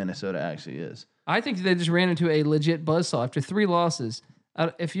how good Minnesota actually is. I think they just ran into a legit buzzsaw after 3 losses.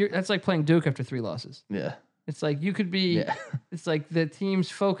 That's like playing Duke after 3 losses. Yeah. It's like you could be. Yeah. It's like the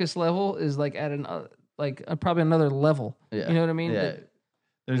team's focus level is like at probably another level. Yeah. You know what I mean? Yeah.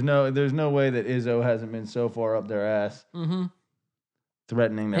 There's no way that Izzo hasn't been so far up their ass,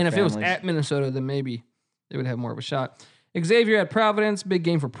 threatening their And if families. it was at Minnesota, then maybe they would have more of a shot. Xavier at Providence, big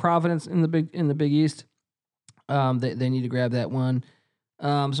game for Providence in the Big East. They need to grab that one.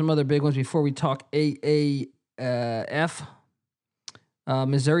 Some other big ones before we talk AAF.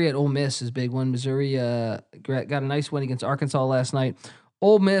 Missouri at Ole Miss is a big one. Missouri got a nice win against Arkansas last night.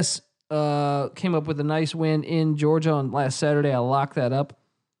 Ole Miss came up with a nice win in Georgia on last Saturday. I locked that up.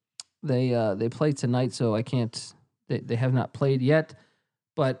 They played tonight, so I can't. They have not played yet,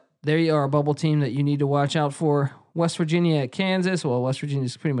 but they are a bubble team that you need to watch out for. West Virginia at Kansas. Well, West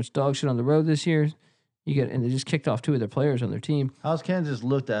Virginia's pretty much dog shit on the road this year. And they just kicked off 2 of their players on their team. How's Kansas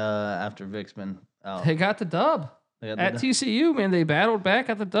looked after Vic's been out? They got the dub at TCU, man. They battled back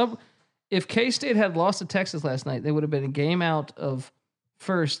at the dub. If K-State had lost to Texas last night, they would have been a game out of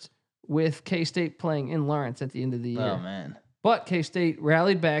first with K-State playing in Lawrence at the end of the year. Oh, man. But K-State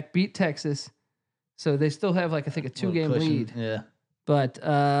rallied back, beat Texas, so they still have I think a 2-game lead. Yeah. But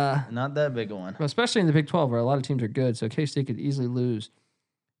not that big a one. Especially in the Big 12 where a lot of teams are good, so K-State could easily lose.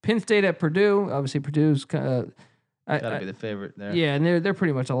 Penn State at Purdue. Obviously, Purdue's got to be the favorite there. Yeah, and they're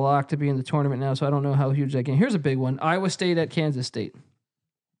pretty much a lock to be in the tournament now, so I don't know how huge that game. Here's a big one. Iowa State at Kansas State.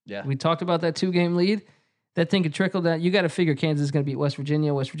 Yeah. We talked about that 2-game lead. That thing could trickle down. You got to figure Kansas is going to beat West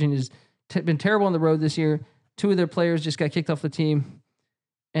Virginia. West Virginia's been terrible on the road this year. 2 of their players just got kicked off the team.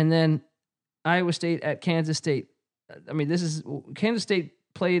 And then Iowa State at Kansas State. I mean, Kansas State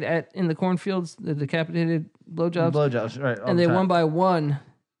played in the cornfields, the decapitated blowjobs. Blowjobs, right. And they won by 1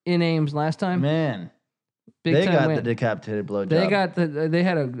 in Ames last time. Man. They got win. The decapitated blowjob. They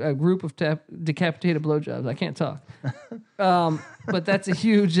had a group of decapitated blowjobs. I can't talk. But that's a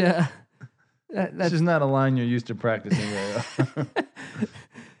huge. That's just not a line you're used to practicing.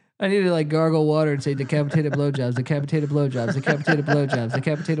 I need to gargle water and say decapitated blowjobs, decapitated blowjobs, decapitated blowjobs,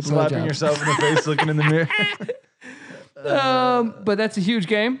 decapitated blowjobs. Slapping yourself in the face, looking in the mirror. But that's a huge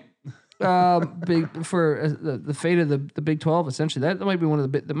game. Big for the fate of the Big 12. Essentially, that might be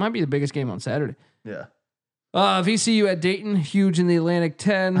that might be the biggest game on Saturday. Yeah. VCU at Dayton, huge in the Atlantic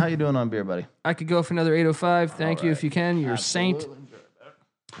 10. How you doing on beer, buddy? I could go for another 805. Thank you if you can. You're Absolutely. a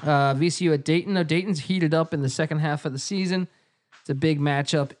saint. VCU at Dayton. Now, Dayton's heated up in the second half of the season. It's a big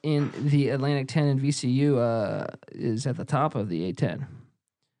matchup in the Atlantic 10, and VCU is at the top of the A10.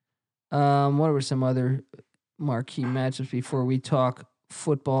 What were some other marquee matchups before we talk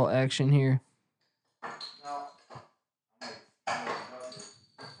football action here?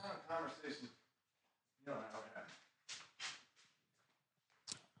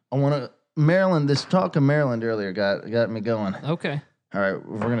 I want to Maryland. This talk of Maryland earlier got me going. Okay. All right,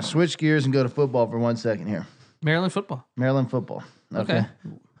 we're gonna switch gears and go to football for 1 second here. Maryland football. Maryland football. Okay.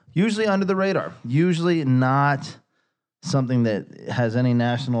 Usually under the radar. Usually not something that has any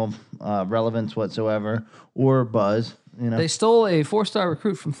national relevance whatsoever or buzz. They stole a 4-star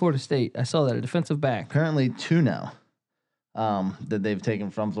recruit from Florida State. I saw that, a defensive back. Apparently 2 now that they've taken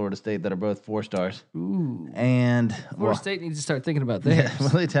from Florida State that are both 4 stars. Ooh. And Florida State needs to start thinking about theirs. Yeah,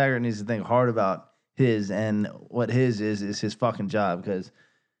 Willie Taggart needs to think hard about his, and what his is his fucking job, because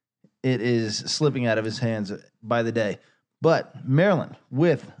it is slipping out of his hands by the day. But Maryland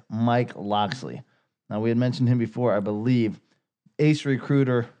with Mike Loxley. Now, we had mentioned him before, I believe. Ace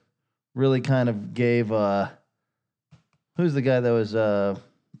recruiter, really kind of gave who's the guy that was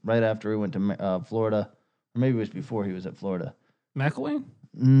right after he went to Florida, or maybe it was before he was at Florida. McElwain?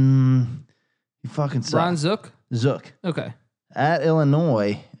 He fucking sucked. Ron Zook? Zook. Okay. At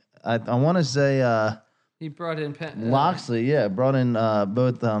Illinois, I want to say He brought in Loxley, brought in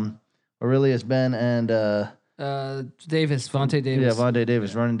both Aurelius Ben and Davis, Vontae Davis. Yeah, Vontae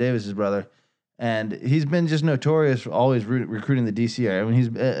Davis, Vernon Davis's brother. And he's been just notorious for always recruiting the DC area. I mean, he's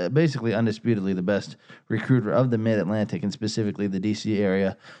basically undisputedly the best recruiter of the Mid-Atlantic and specifically the DC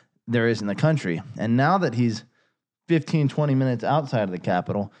area there is in the country. And now that he's 15, 20 minutes outside of the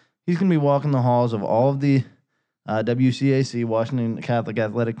capital, he's going to be walking the halls of all of the WCAC, Washington Catholic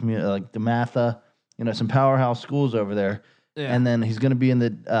Athletic Community, like the Matha, some powerhouse schools over there. Yeah. And then he's going to be in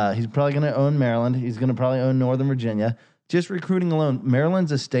he's probably going to own Maryland. He's going to probably own Northern Virginia. Just recruiting alone,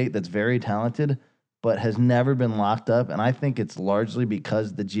 Maryland's a state that's very talented, but has never been locked up. And I think it's largely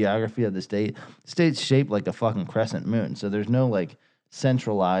because the geography of the state. The state's shaped like a fucking crescent moon. So there's no like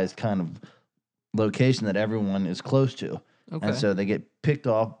centralized kind of location that everyone is close to. Okay. And so they get picked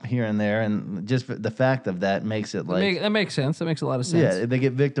off here and there. And just the fact of that makes it like... That makes sense. That makes a lot of sense. Yeah, they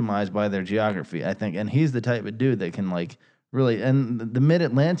get victimized by their geography, I think. And he's the type of dude that can like really... And the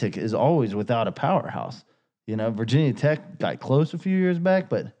Mid-Atlantic is always without a powerhouse. Virginia Tech got close a few years back,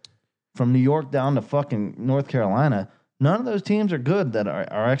 but from New York down to fucking North Carolina, none of those teams are good that are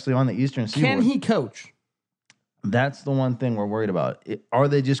actually on the Eastern Seaboard. Can he coach? That's the one thing we're worried about. Are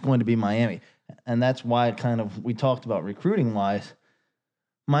they just going to be Miami? And that's why we talked about recruiting-wise.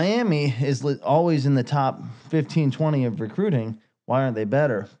 Miami is always in the top 15, 20 of recruiting. Why aren't they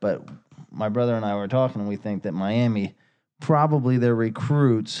better? But my brother and I were talking, and we think that Miami, probably their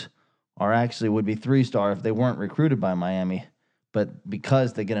recruits would be 3-star if they weren't recruited by Miami. But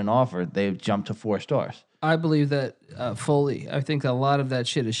because they get an offer, they jump to 4 stars. I believe that fully. I think a lot of that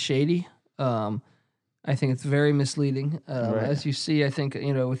shit is shady. I think it's very misleading. Right. As you see, I think,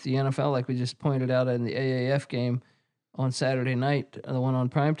 with the NFL, like we just pointed out in the AAF game on Saturday night, the one on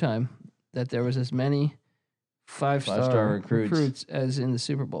primetime, that there was as many 5-star recruits as in the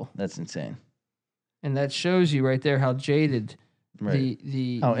Super Bowl. That's insane. And that shows you right there how jaded... Right.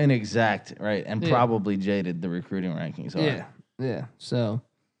 How inexact, right, and probably jaded the recruiting rankings are. Yeah. So,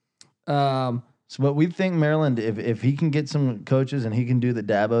 but we think Maryland, if he can get some coaches and he can do the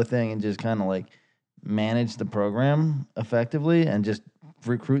Dabo thing and just kind of like manage the program effectively and just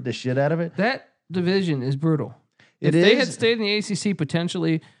recruit the shit out of it. That division is brutal. If they had stayed in the ACC,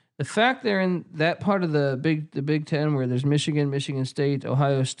 potentially, the fact they're in that part of the Big Ten where there's Michigan, Michigan State,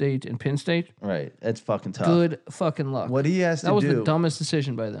 Ohio State, and Penn State. Right. It's fucking tough. Good fucking luck. What he has to do. That was the dumbest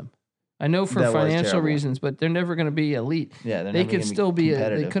decision by them. I know for financial reasons, but they're never going to be elite. Yeah, they could still be.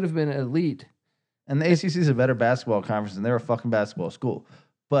 They could have been elite. And the ACC is a better basketball conference, and they're a fucking basketball school.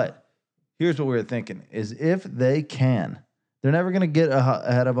 But here's what we were thinking: is if they can, they're never going to get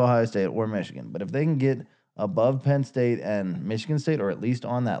ahead of Ohio State or Michigan. But if they can get above Penn State and Michigan State, or at least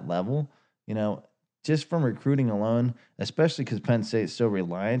on that level, just from recruiting alone, especially because Penn State's so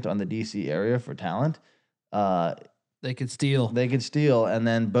reliant on the DC area for talent, they could steal. And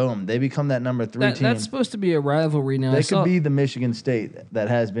then boom, they become that number 3 team. That's supposed to be a rivalry now. They could be the Michigan State that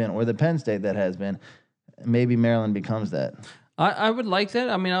has been, or the Penn State that has been. Maybe Maryland becomes that. I would like that.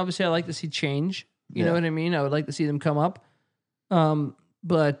 I mean, obviously, I like to see change. You know what I mean? I would like to see them come up.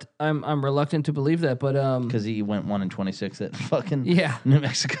 But I'm reluctant to believe that. But because he went 1-26 at fucking New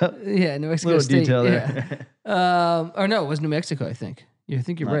Mexico. Yeah, New Mexico Little State. Detail there. Yeah. Or no, it was New Mexico. I think. I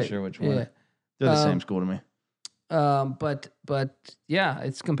think you're Not right. Sure which one. Yeah. They're the same school to me. But yeah,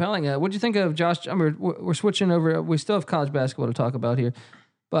 it's compelling. What do you think of Josh? I mean, we're switching over. We still have college basketball to talk about here,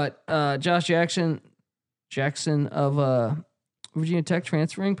 but Josh Jackson of Virginia Tech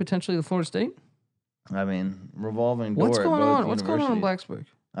transferring potentially to Florida State. I mean, revolving door. What's going on? What's going on in Blacksburg?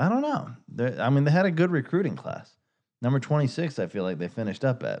 I don't know. They had a good recruiting class. Number 26, I feel like they finished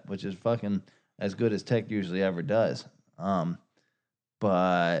up at, which is fucking as good as Tech usually ever does.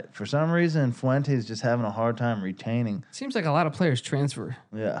 But for some reason, Fuente's just having a hard time retaining. Seems like a lot of players transfer.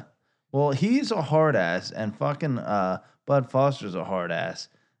 Yeah. Well, he's a hard ass, and fucking Bud Foster's a hard ass.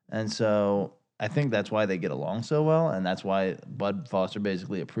 And so I think that's why they get along so well, and that's why Bud Foster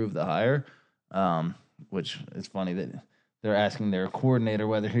basically approved the hire, which is funny that they're asking their coordinator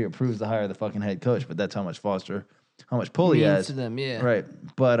whether he approves the hire of the fucking head coach, but that's how much pull he has. To them, yeah. Right.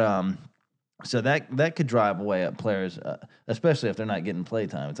 But so that could drive away at players, especially if they're not getting play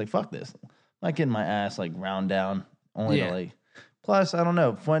time. It's like, fuck this. I'm not getting my ass like round down only to like. Plus, I don't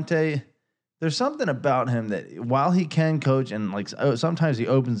know, Fuente. There's something about him that while he can coach and like sometimes he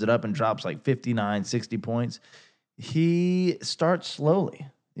opens it up and drops like 59, 60 points, he starts slowly,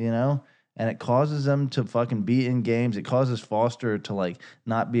 and it causes them to fucking be in games. It causes Foster to like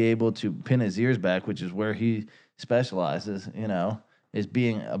not be able to pin his ears back, which is where he specializes, is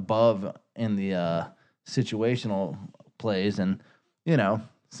being above in the situational plays. And,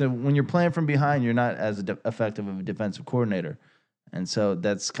 so when you're playing from behind, you're not as effective of a defensive coordinator. And so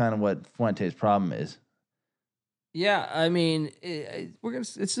that's kind of what Fuente's problem is. Yeah, I mean,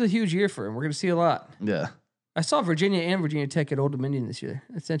 it's a huge year for him. We're gonna see a lot. Yeah. I saw Virginia and Virginia Tech at Old Dominion this year.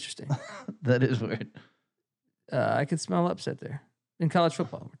 That's interesting. That is weird. I could smell upset there. In college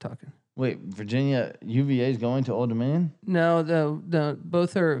football, we're talking. Wait, Virginia, UVA is going to Old Dominion? No,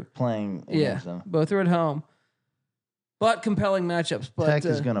 both are playing against them. Both are at home. But compelling matchups. But Tech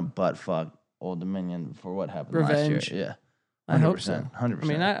is going to butt fuck Old Dominion for what happened revenge. last year. Yeah. 100%. I hope so. 100%. I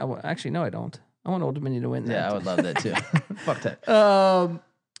mean, actually, no, I don't. I want Old Dominion to win that. Yeah, I would love that too. Fuck Tech.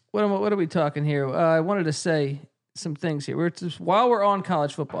 What are we talking here? I wanted to say some things here. While we're on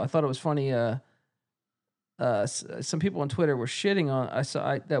college football, I thought it was funny. Some people on Twitter were shitting on.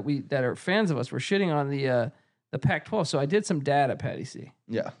 That are fans of us were shitting on the Pac-12. So I did some data, Patty C.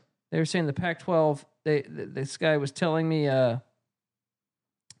 Yeah. They were saying the Pac-12. This guy was telling me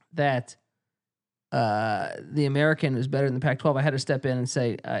that the American is better than the Pac-12. I had to step in and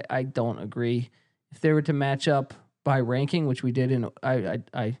say I don't agree. If they were to match up by ranking, which we did let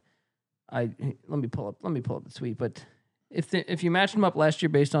me pull up the tweet. But if you match them up last year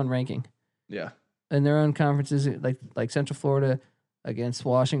based on ranking, yeah, in their own conferences, like Central Florida against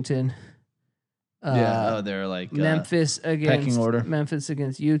Washington, they're like Memphis against pecking order. Memphis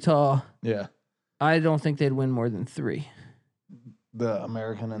against Utah. Yeah, I don't think they'd win more than 3. The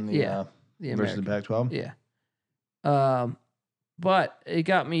American and the the versus the Pac-12. Yeah, but it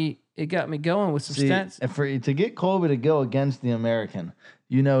got me going with some stats. And to get Colby to go against the American,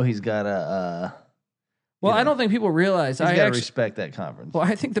 he's got to. Well, I don't think people realize. He's got to respect that conference. Well,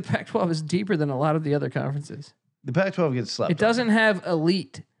 I think the Pac-12 is deeper than a lot of the other conferences. The Pac-12 gets slept. It doesn't have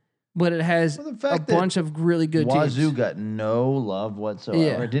elite, but it has a bunch of really good teams. Wazoo got no love whatsoever.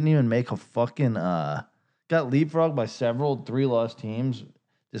 Yeah. It didn't even make a fucking. Got leapfrogged by several 3-loss teams,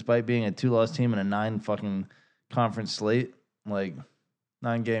 despite being a 2-loss team and a 9 fucking conference slate, like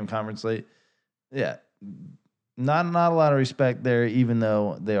 9-game conference slate. Yeah, not a lot of respect there, even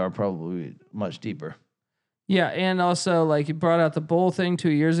though they are probably much deeper. Yeah, and also like you brought out the bowl thing 2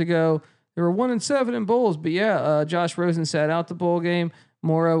 years ago. They were 1-7 in bowls, but Josh Rosen sat out the bowl game.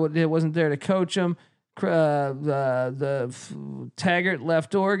 Mora wasn't there to coach him. Taggart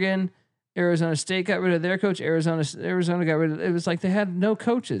left Oregon. Arizona State got rid of their coach. Arizona got rid of. It was like they had no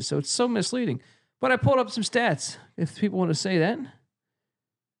coaches, so it's so misleading. But I pulled up some stats. If people want to say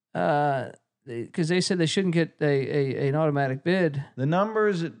that, because they said they shouldn't get an automatic bid. The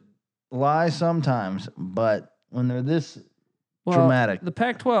numbers lie sometimes, but when they're this dramatic. The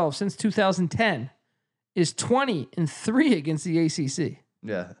Pac-12 since 2010 is 20-3 against the ACC.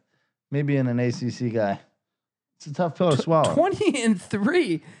 Yeah, maybe in an ACC guy, it's a tough pill to swallow.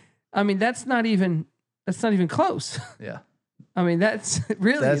 20-3. I mean, that's not even close. Yeah, I mean that's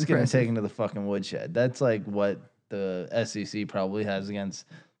really that's impressive. getting taken to the fucking woodshed. That's like what the SEC probably has against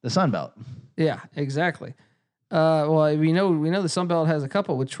the Sun Belt. Yeah, exactly. Well, we know the Sun Belt has a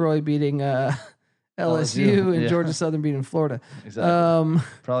couple with Troy beating LSU and Georgia Southern beating Florida. Exactly.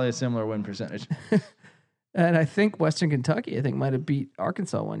 Probably a similar win percentage. And I think Western Kentucky, might have beat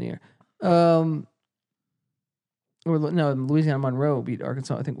Arkansas one year. Louisiana Monroe beat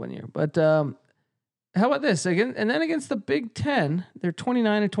Arkansas, I think, one year. But how about this? Again, and then against the Big Ten, they're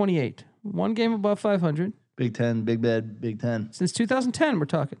 29-28. One game above 500. Big Ten, Big Bad, Big Ten. Since 2010, we're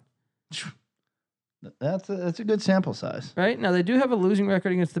talking. That's a good sample size. Right? Now, they do have a losing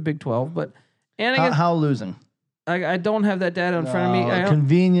record against the Big 12, but... How losing? I don't have that data in front of me.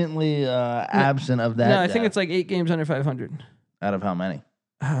 Conveniently absent of that. No, I think it's like 8 games under 500. Out of how many?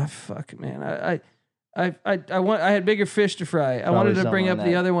 Fuck, man. I had bigger fish to fry. I wanted to bring up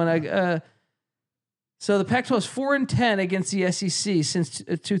the other one. So the Pac-12 is 4-10 against the SEC since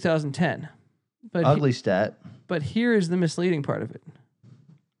 2010. But ugly stat. But here is the misleading part of it.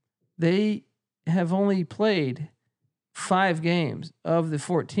 They have only played 5 games of the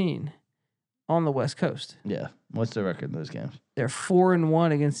 14 on the West Coast. Yeah. What's the record in those games? They're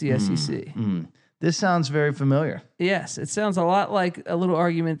 4-1 against the SEC. This sounds very familiar. Yes, it sounds a lot like a little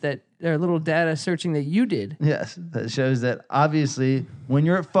argument or a little data searching that you did. Yes, that shows that obviously when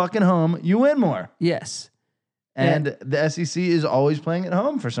you're at fucking home, you win more. Yes. And the SEC is always playing at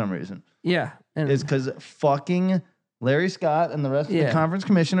home for some reason. Yeah. And it's because fucking Larry Scott and the rest of the conference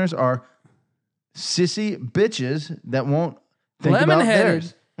commissioners are sissy bitches that won't think about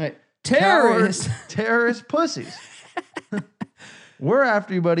theirs. Right. Terrorist terrorist pussies. We're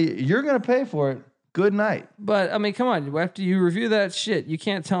after you, buddy. You're going to pay for it. Good night. But, I mean, come on. After you review that shit, you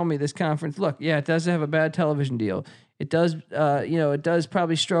can't tell me this conference. Look, yeah, it does have a bad television deal. It does, it does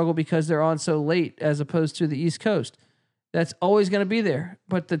probably struggle because they're on so late as opposed to the East Coast. That's always going to be there.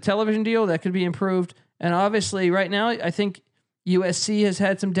 But the television deal, that could be improved. And obviously, right now, I think USC has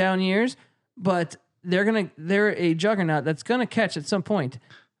had some down years, but they're a juggernaut that's going to catch at some point.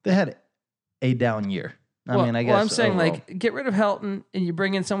 They had a down year. I guess. Well, I'm saying, overall. get rid of Helton and you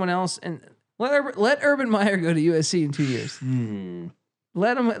bring in someone else and let Urban Meyer go to USC in 2 years.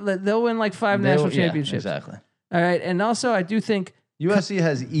 They'll win like 5 national championships. Yeah, exactly. All right. And also, I do think USC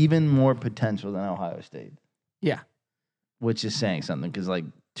has even more potential than Ohio State. Yeah. Which is saying something because like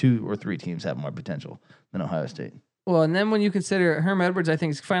 2 or 3 teams have more potential than Ohio State. Well, and then when you consider Herm Edwards, I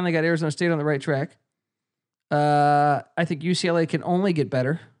think he's finally got Arizona State on the right track. I think UCLA can only get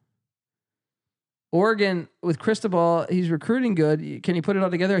better. Oregon, with Cristobal, he's recruiting good. Can he put it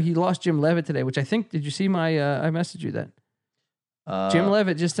all together? He lost Jim Levitt today, which I think, did you see my, I messaged you that. Jim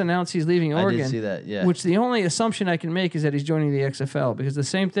Levitt just announced he's leaving Oregon. I did see that, yeah. Which the only assumption I can make is that he's joining the XFL because the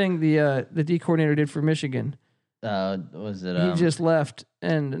same thing the D coordinator did for Michigan. Was it? He just left,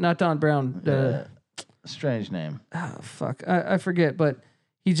 and not Don Brown. Strange name. Oh, fuck. I forget, but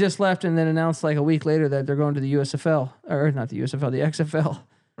he just left and then announced like a week later that they're going to the USFL, or not the USFL, the XFL.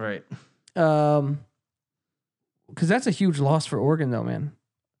 Right. Because that's a huge loss for Oregon, though, man.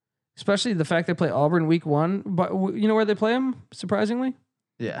 Especially the fact they play Auburn week 1. But you know where they play them? Surprisingly.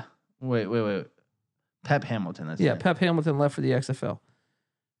 Yeah. Wait. Pep Hamilton. That's Pep Hamilton left for the XFL.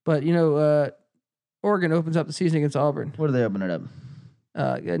 But Oregon opens up the season against Auburn. Where do they open it up?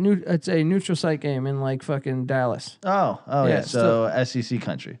 It's a neutral site game in like fucking Dallas. Oh yeah. So SEC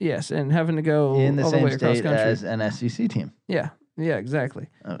country. Yes, and having to go in the all same the way across state country as an SEC team. Yeah, exactly.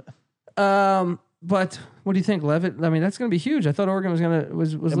 But what do you think, Levitt? I mean, that's going to be huge. I thought Oregon was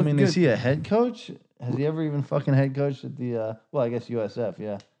looking good. Is he a head coach? Has he ever even fucking head coached at the? Well, I guess USF.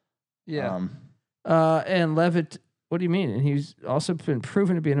 Yeah. Yeah. And Levitt, what do you mean? And he's also been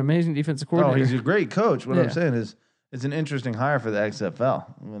proven to be an amazing defensive coordinator. Oh, he's a great coach. What I'm saying is, it's an interesting hire for the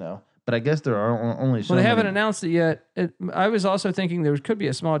XFL. But I guess there are only. Well, they haven't announced it yet. I was also thinking there could be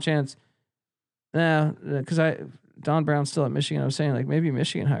a small chance. Because Don Brown's still at Michigan. I was saying, like, maybe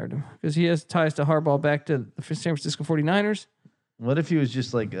Michigan hired him because he has ties to Harbaugh back to the San Francisco 49ers. What if he was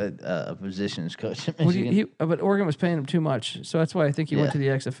just like a positions coach at Michigan? But Oregon was paying him too much. So that's why I think he went to the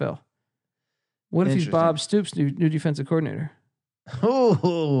XFL. What if he's Bob Stoops' new defensive coordinator?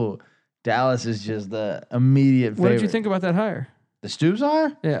 Oh, Dallas is just the immediate favorite. What did you think about that hire? The Stoops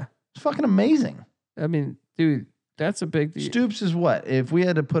hire? Yeah. It's fucking amazing. I mean, dude, that's a big deal. Stoops is what? If we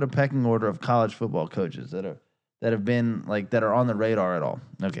had to put a pecking order of college football coaches that have been like that are on the radar at all.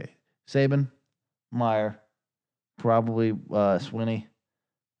 Okay. Saban, Meyer, probably Swinney.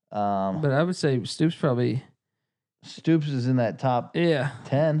 But I would say Stoops probably. Stoops is in that top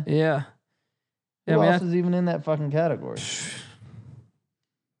 10. Yeah. Who else is even in that fucking category?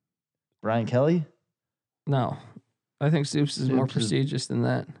 Brian Kelly? No. I think Stoops is more prestigious than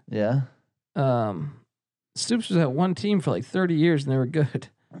that. Yeah. Stoops was at one team for like 30 years and they were good.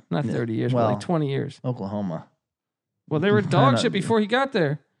 Not 30 years, but like 20 years. Oklahoma. Well, they were dog shit before he got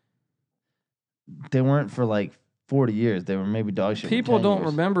there. They weren't for like 40 years. They were maybe dog shit. People don't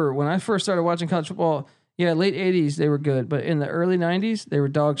remember when I first started watching college football. Yeah, late 80s they were good, but in the early 90s they were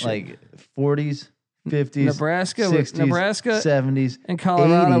dog shit. Like 40s, 50s, Nebraska, 70s, and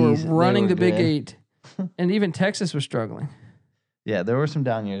Colorado were 80s, running the Big Eight, and even Texas was struggling. Yeah, there were some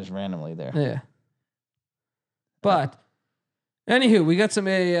down years randomly there. Yeah, but anywho, we got some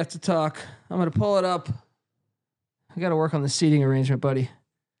AAF to talk. I'm gonna pull it up. I got to work on the seating arrangement, buddy.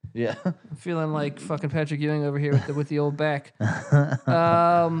 Yeah, I'm feeling like fucking Patrick Ewing over here with the old back.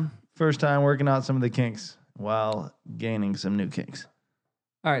 First time working out some of the kinks while gaining some new kinks.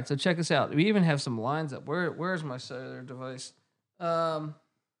 All right, so check this out. We even have some lines up. Where's my cellular device? I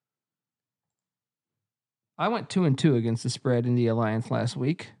went 2-2 against the spread in the Alliance last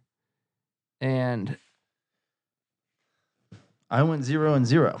week, and I went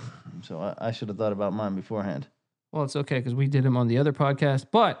 0-0. So I should have thought about mine beforehand. Well, it's okay because we did them on the other podcast,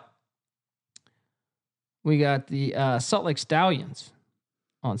 but we got the Salt Lake Stallions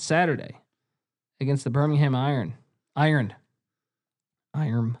on Saturday against the Birmingham Iron.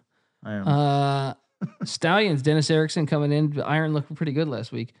 Stallions, Dennis Erickson coming in. The Iron looked pretty good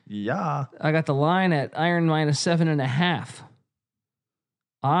last week. Yeah. I got the line at Iron -7.5.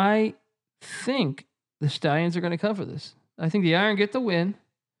 I think the Stallions are going to cover this. I think the Iron get the win.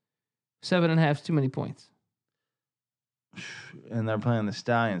 7.5 is too many points. And they're playing the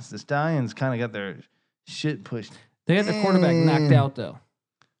Stallions. The Stallions kind of got their shit pushed They had the quarterback knocked out though.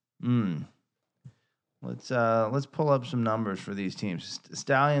 Let's pull up some numbers for these teams.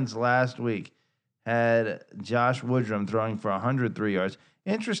 Stallions last week had Josh Woodrum throwing for 103 yards.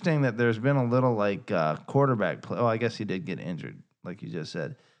 Interesting that there's been a little quarterback play. Oh, I guess he did get injured, like you just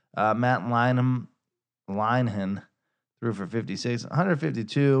said. Matt Linehan threw for 56,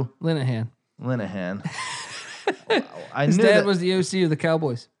 152. Linehan. His dad was the OC of the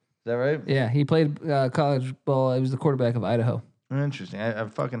Cowboys. Is that right? Yeah, he played college ball. He was the quarterback of Idaho. Interesting.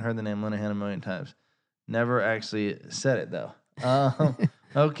 I've fucking heard the name Linehan a million times. Never actually said it though.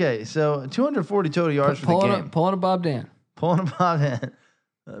 Okay, so 240 total yards for the game. Pulling a Bob Dan.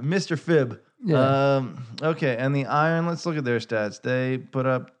 Mr. Fib. Yeah. Okay, and the Iron, let's look at their stats.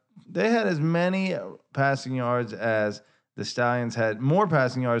 They had as many passing yards as the Stallions had, more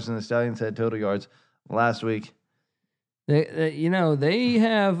passing yards than the Stallions had total yards last week. They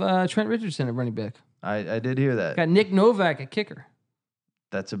have Trent Richardson at running back. I did hear that. Got Nick Novak at kicker.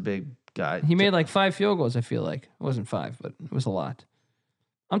 That's a big guy. He made like 5 field goals, I feel like. It wasn't 5, but it was a lot.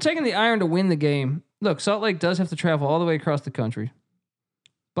 I'm taking the Iron to win the game. Look, Salt Lake does have to travel all the way across the country.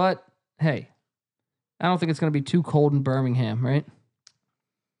 But, hey, I don't think it's going to be too cold in Birmingham, right?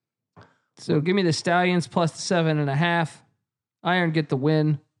 So give me the Stallions plus the 7.5. Iron get the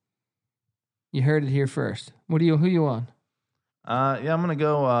win. You heard it here first. Who you on? I'm gonna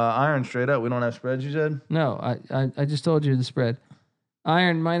go Iron straight up. We don't have spreads, you said? No, I just told you the spread.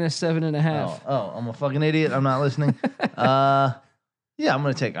 Iron minus 7.5. Oh, I'm a fucking idiot. I'm not listening. Yeah, I'm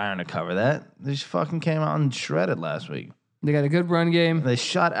gonna take Iron to cover that. They just fucking came out and shredded last week. They got a good run game. They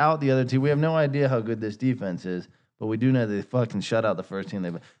shut out the other team. We have no idea how good this defense is, but we do know they fucking shut out the first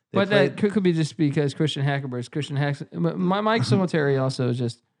team. But that could be just because Christian Mike Singletary also is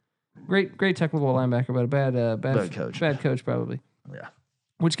just great technical linebacker, but a bad coach. Bad coach probably. Yeah.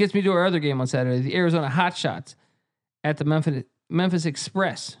 Which gets me to our other game on Saturday, the Arizona Hotshots at the Memphis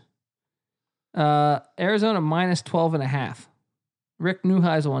Express. Arizona minus 12.5. Rick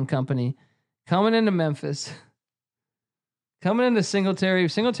Neuheisel and company coming into Memphis. Coming into Singletary.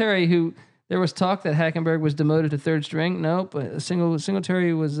 Singletary, who there was talk that Hackenberg was demoted to third string. Nope.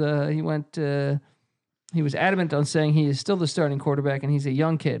 Singletary was he was adamant on saying he is still the starting quarterback and he's a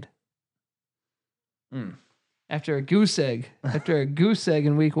young kid. After a goose egg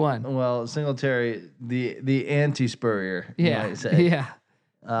in week 1. Well, Singletary, the anti-Spurrier, you might say. Yeah.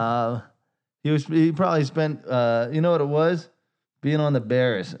 He probably spent you know what it was? Being on the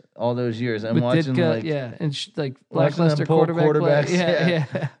Bears all those years and watching Ditka, lackluster quarterbacks.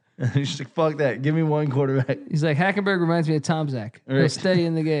 Yeah. He's like, fuck that. Give me one quarterback. He's like, Hackenberg reminds me of Tom Zach. Right. He'll stay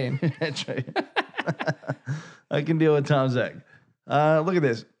in the game. That's right. I can deal with Tom Zach. Look at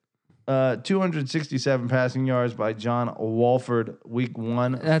this. 267 passing yards by John Walford, week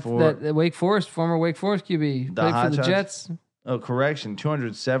 1. That's that Wake Forest, former Wake Forest QB. Played for the Jets. Oh, correction.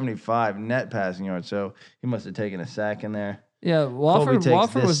 275 net passing yards. So he must have taken a sack in there. Yeah, Walford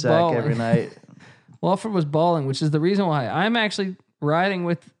was balling every night. Walford was balling, which is the reason why I'm actually riding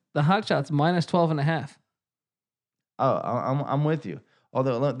with the Hotshots minus 12.5. Oh, I'm with you.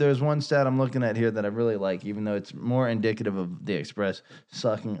 Although there's one stat I'm looking at here that I really like, even though it's more indicative of the Express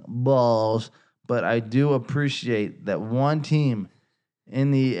sucking balls. But I do appreciate that one team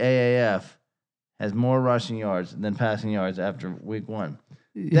in the AAF has more rushing yards than passing yards after week 1.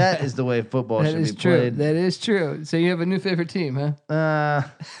 That is the way football should be played. That is true. So you have a new favorite team, huh?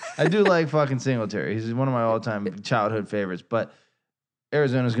 I do like fucking Singletary. He's one of my all-time childhood favorites. But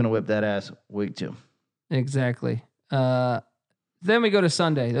Arizona's going to whip that ass week 2. Exactly. Then we go to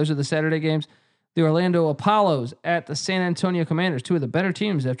Sunday. Those are the Saturday games. The Orlando Apollos at the San Antonio Commanders, 2 of the better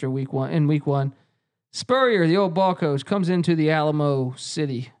teams after week 1. In week 1, Spurrier, the old ball coach, comes into the Alamo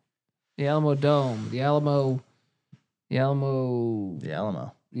City, the Alamo Dome, the Alamo.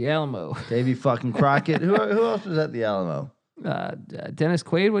 Davey fucking Crockett. Who else was at the Alamo? Dennis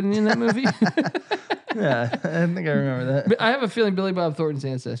Quaid wasn't he in that movie? Yeah, I think I remember that. But I have a feeling Billy Bob Thornton's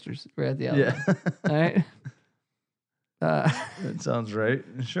ancestors were at the Alamo. Yeah. All right. That sounds right.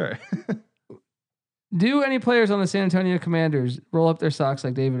 Sure. Do any players on the San Antonio Commanders roll up their socks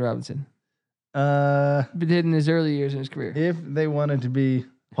like David Robinson? But did in his early years in his career. If they wanted to be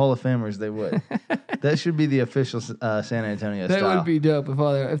Hall of Famers, they would. That should be the official San Antonio style. That would be dope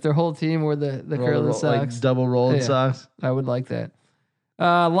if their whole team wore the curly socks. Like double rolled socks. I would like that.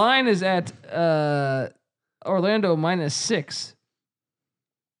 Line is at Orlando minus 6.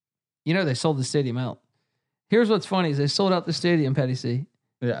 You know they sold the stadium out. Here's what's funny is they sold out the stadium, Petty C.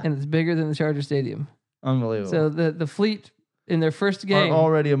 Yeah. And it's bigger than the Charger Stadium. Unbelievable. So the Fleet in their first game. Are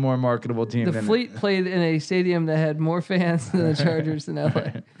already a more marketable team. The Fleet played in a stadium that had more fans than the Chargers in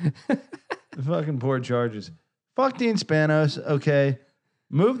LA. The fucking poor Chargers. Fuck Dean Spanos, okay?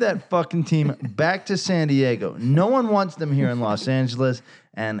 Move that fucking team back to San Diego. No one wants them here in Los Angeles,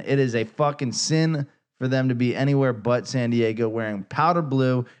 and it is a fucking sin for them to be anywhere but San Diego wearing powder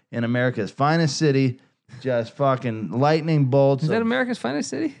blue in America's finest city. Just fucking lightning bolts. Is that America's finest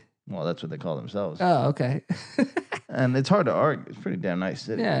city? Well, that's what they call themselves. Oh, okay. And it's hard to argue. It's a pretty damn nice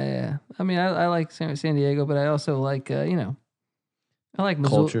city. Yeah. I mean, I like San Diego, but I also like, I like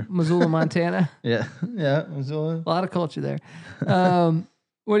Culture. Missoula, Montana. Yeah. Missoula. A lot of culture there.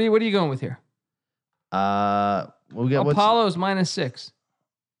 What are you going with here? We got Apollo's -6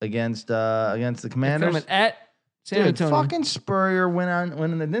 against the Commanders. Coming at San Dude, Antonio. fucking Spurrier went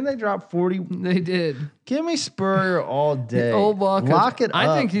on. Didn't they drop 40? They did. Give me Spurrier all day. The old ball coach. Lock it up.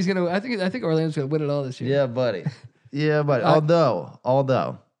 I think he's gonna. I think Orlando's gonna win it all this year. Yeah, buddy.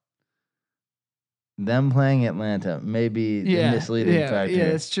 Although them playing Atlanta may be the misleading factor. Yeah,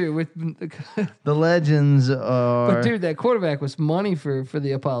 it's true. With the Legends are. But dude, that quarterback was money for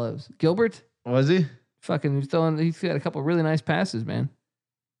the Apollos. Gilbert, was he? fucking, he's got a couple really nice passes, man.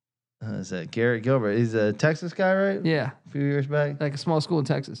 Is that Garrett Gilbert? He's a Texas guy, right? Yeah, A few years back. like a small school in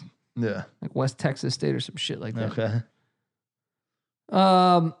Texas, Yeah. like West Texas State or some shit like that. Okay.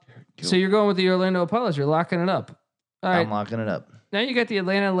 So you're going with the Orlando Apollos. You're locking it up. All right. I'm locking it up. Now you got the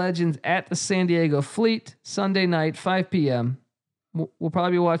Atlanta Legends at the San Diego Fleet Sunday night, 5 p.m. We'll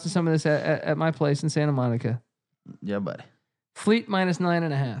probably be watching some of this at my place in Santa Monica. Yeah, buddy. Fleet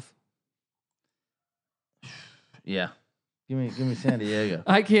 -9.5. Yeah. Give me San Diego.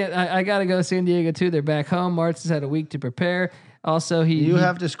 I can't. I got to go to San Diego too. They're back home. Martz has had a week to prepare. Also, You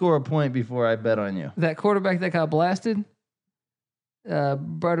have to score a point before I bet on you. that quarterback that got blasted.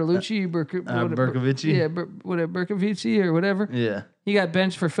 Bartolucci, Berkovici? Yeah, Berkovici or whatever. Yeah. He got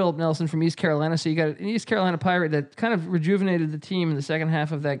benched for Philip Nelson from East Carolina. So you got an East Carolina Pirate that kind of rejuvenated the team in the second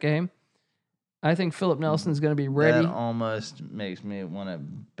half of that game. I think Philip Nelson is going to be ready. That almost makes me want to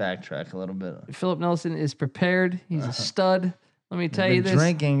backtrack a little bit. Philip Nelson is prepared. He's a stud. Let me tell you He's been this.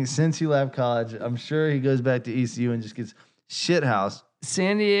 drinking since he left college. I'm sure he goes back to ECU and just gets shithoused.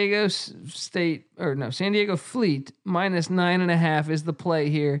 San Diego Fleet -9.5 is the play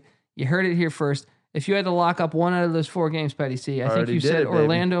here. You heard it here first. If you had to lock up one out of those 4 games, Patty C, I think you said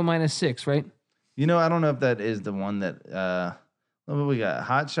Orlando -6, right? You know, I don't know if that is the one that we got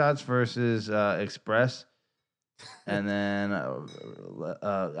Hot Shots versus Express. And then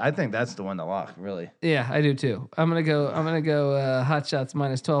I think that's the one to lock, really. Yeah, I do too. I'm gonna go Hot Shots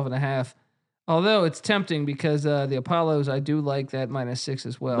 -12.5. Although it's tempting because the Apollos, I do like that -6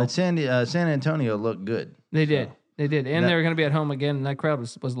 as well. But San Antonio looked good. They did, and they're going to be at home again. And that crowd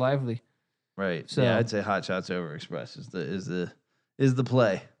was lively. Right. So yeah, I'd say Hot Shots over Express is the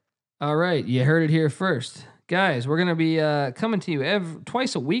play. All right, you heard it here first, guys. We're going to be coming to you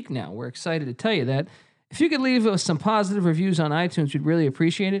twice a week now. We're excited to tell you that. If you could leave us some positive reviews on iTunes, we'd really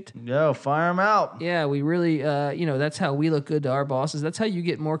appreciate it. Yo, fire them out. Yeah, we really, that's how we look good to our bosses. That's how you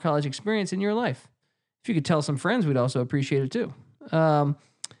get more college experience in your life. If you could tell some friends, we'd also appreciate it too.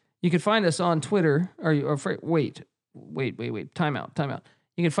 You can find us on Twitter. Wait. Time out.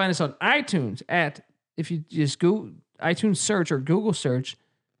 You can find us on iTunes if you just go iTunes search or Google search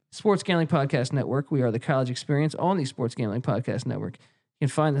Sports Gambling Podcast Network. We are the College Experience on the Sports Gambling Podcast Network. You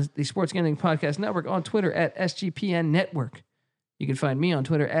can find the Sports Gambling Podcast Network on Twitter at SGPN Network. You can find me on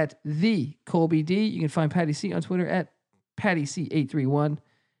Twitter at the Colby D. You can find Patty C on Twitter at Patty C831.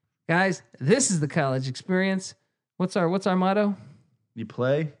 Guys, this is the College Experience. What's our motto? You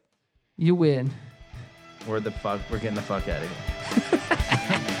play, you win. We're getting the fuck out of here.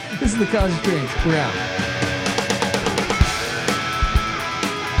 This is the College Experience. We're out.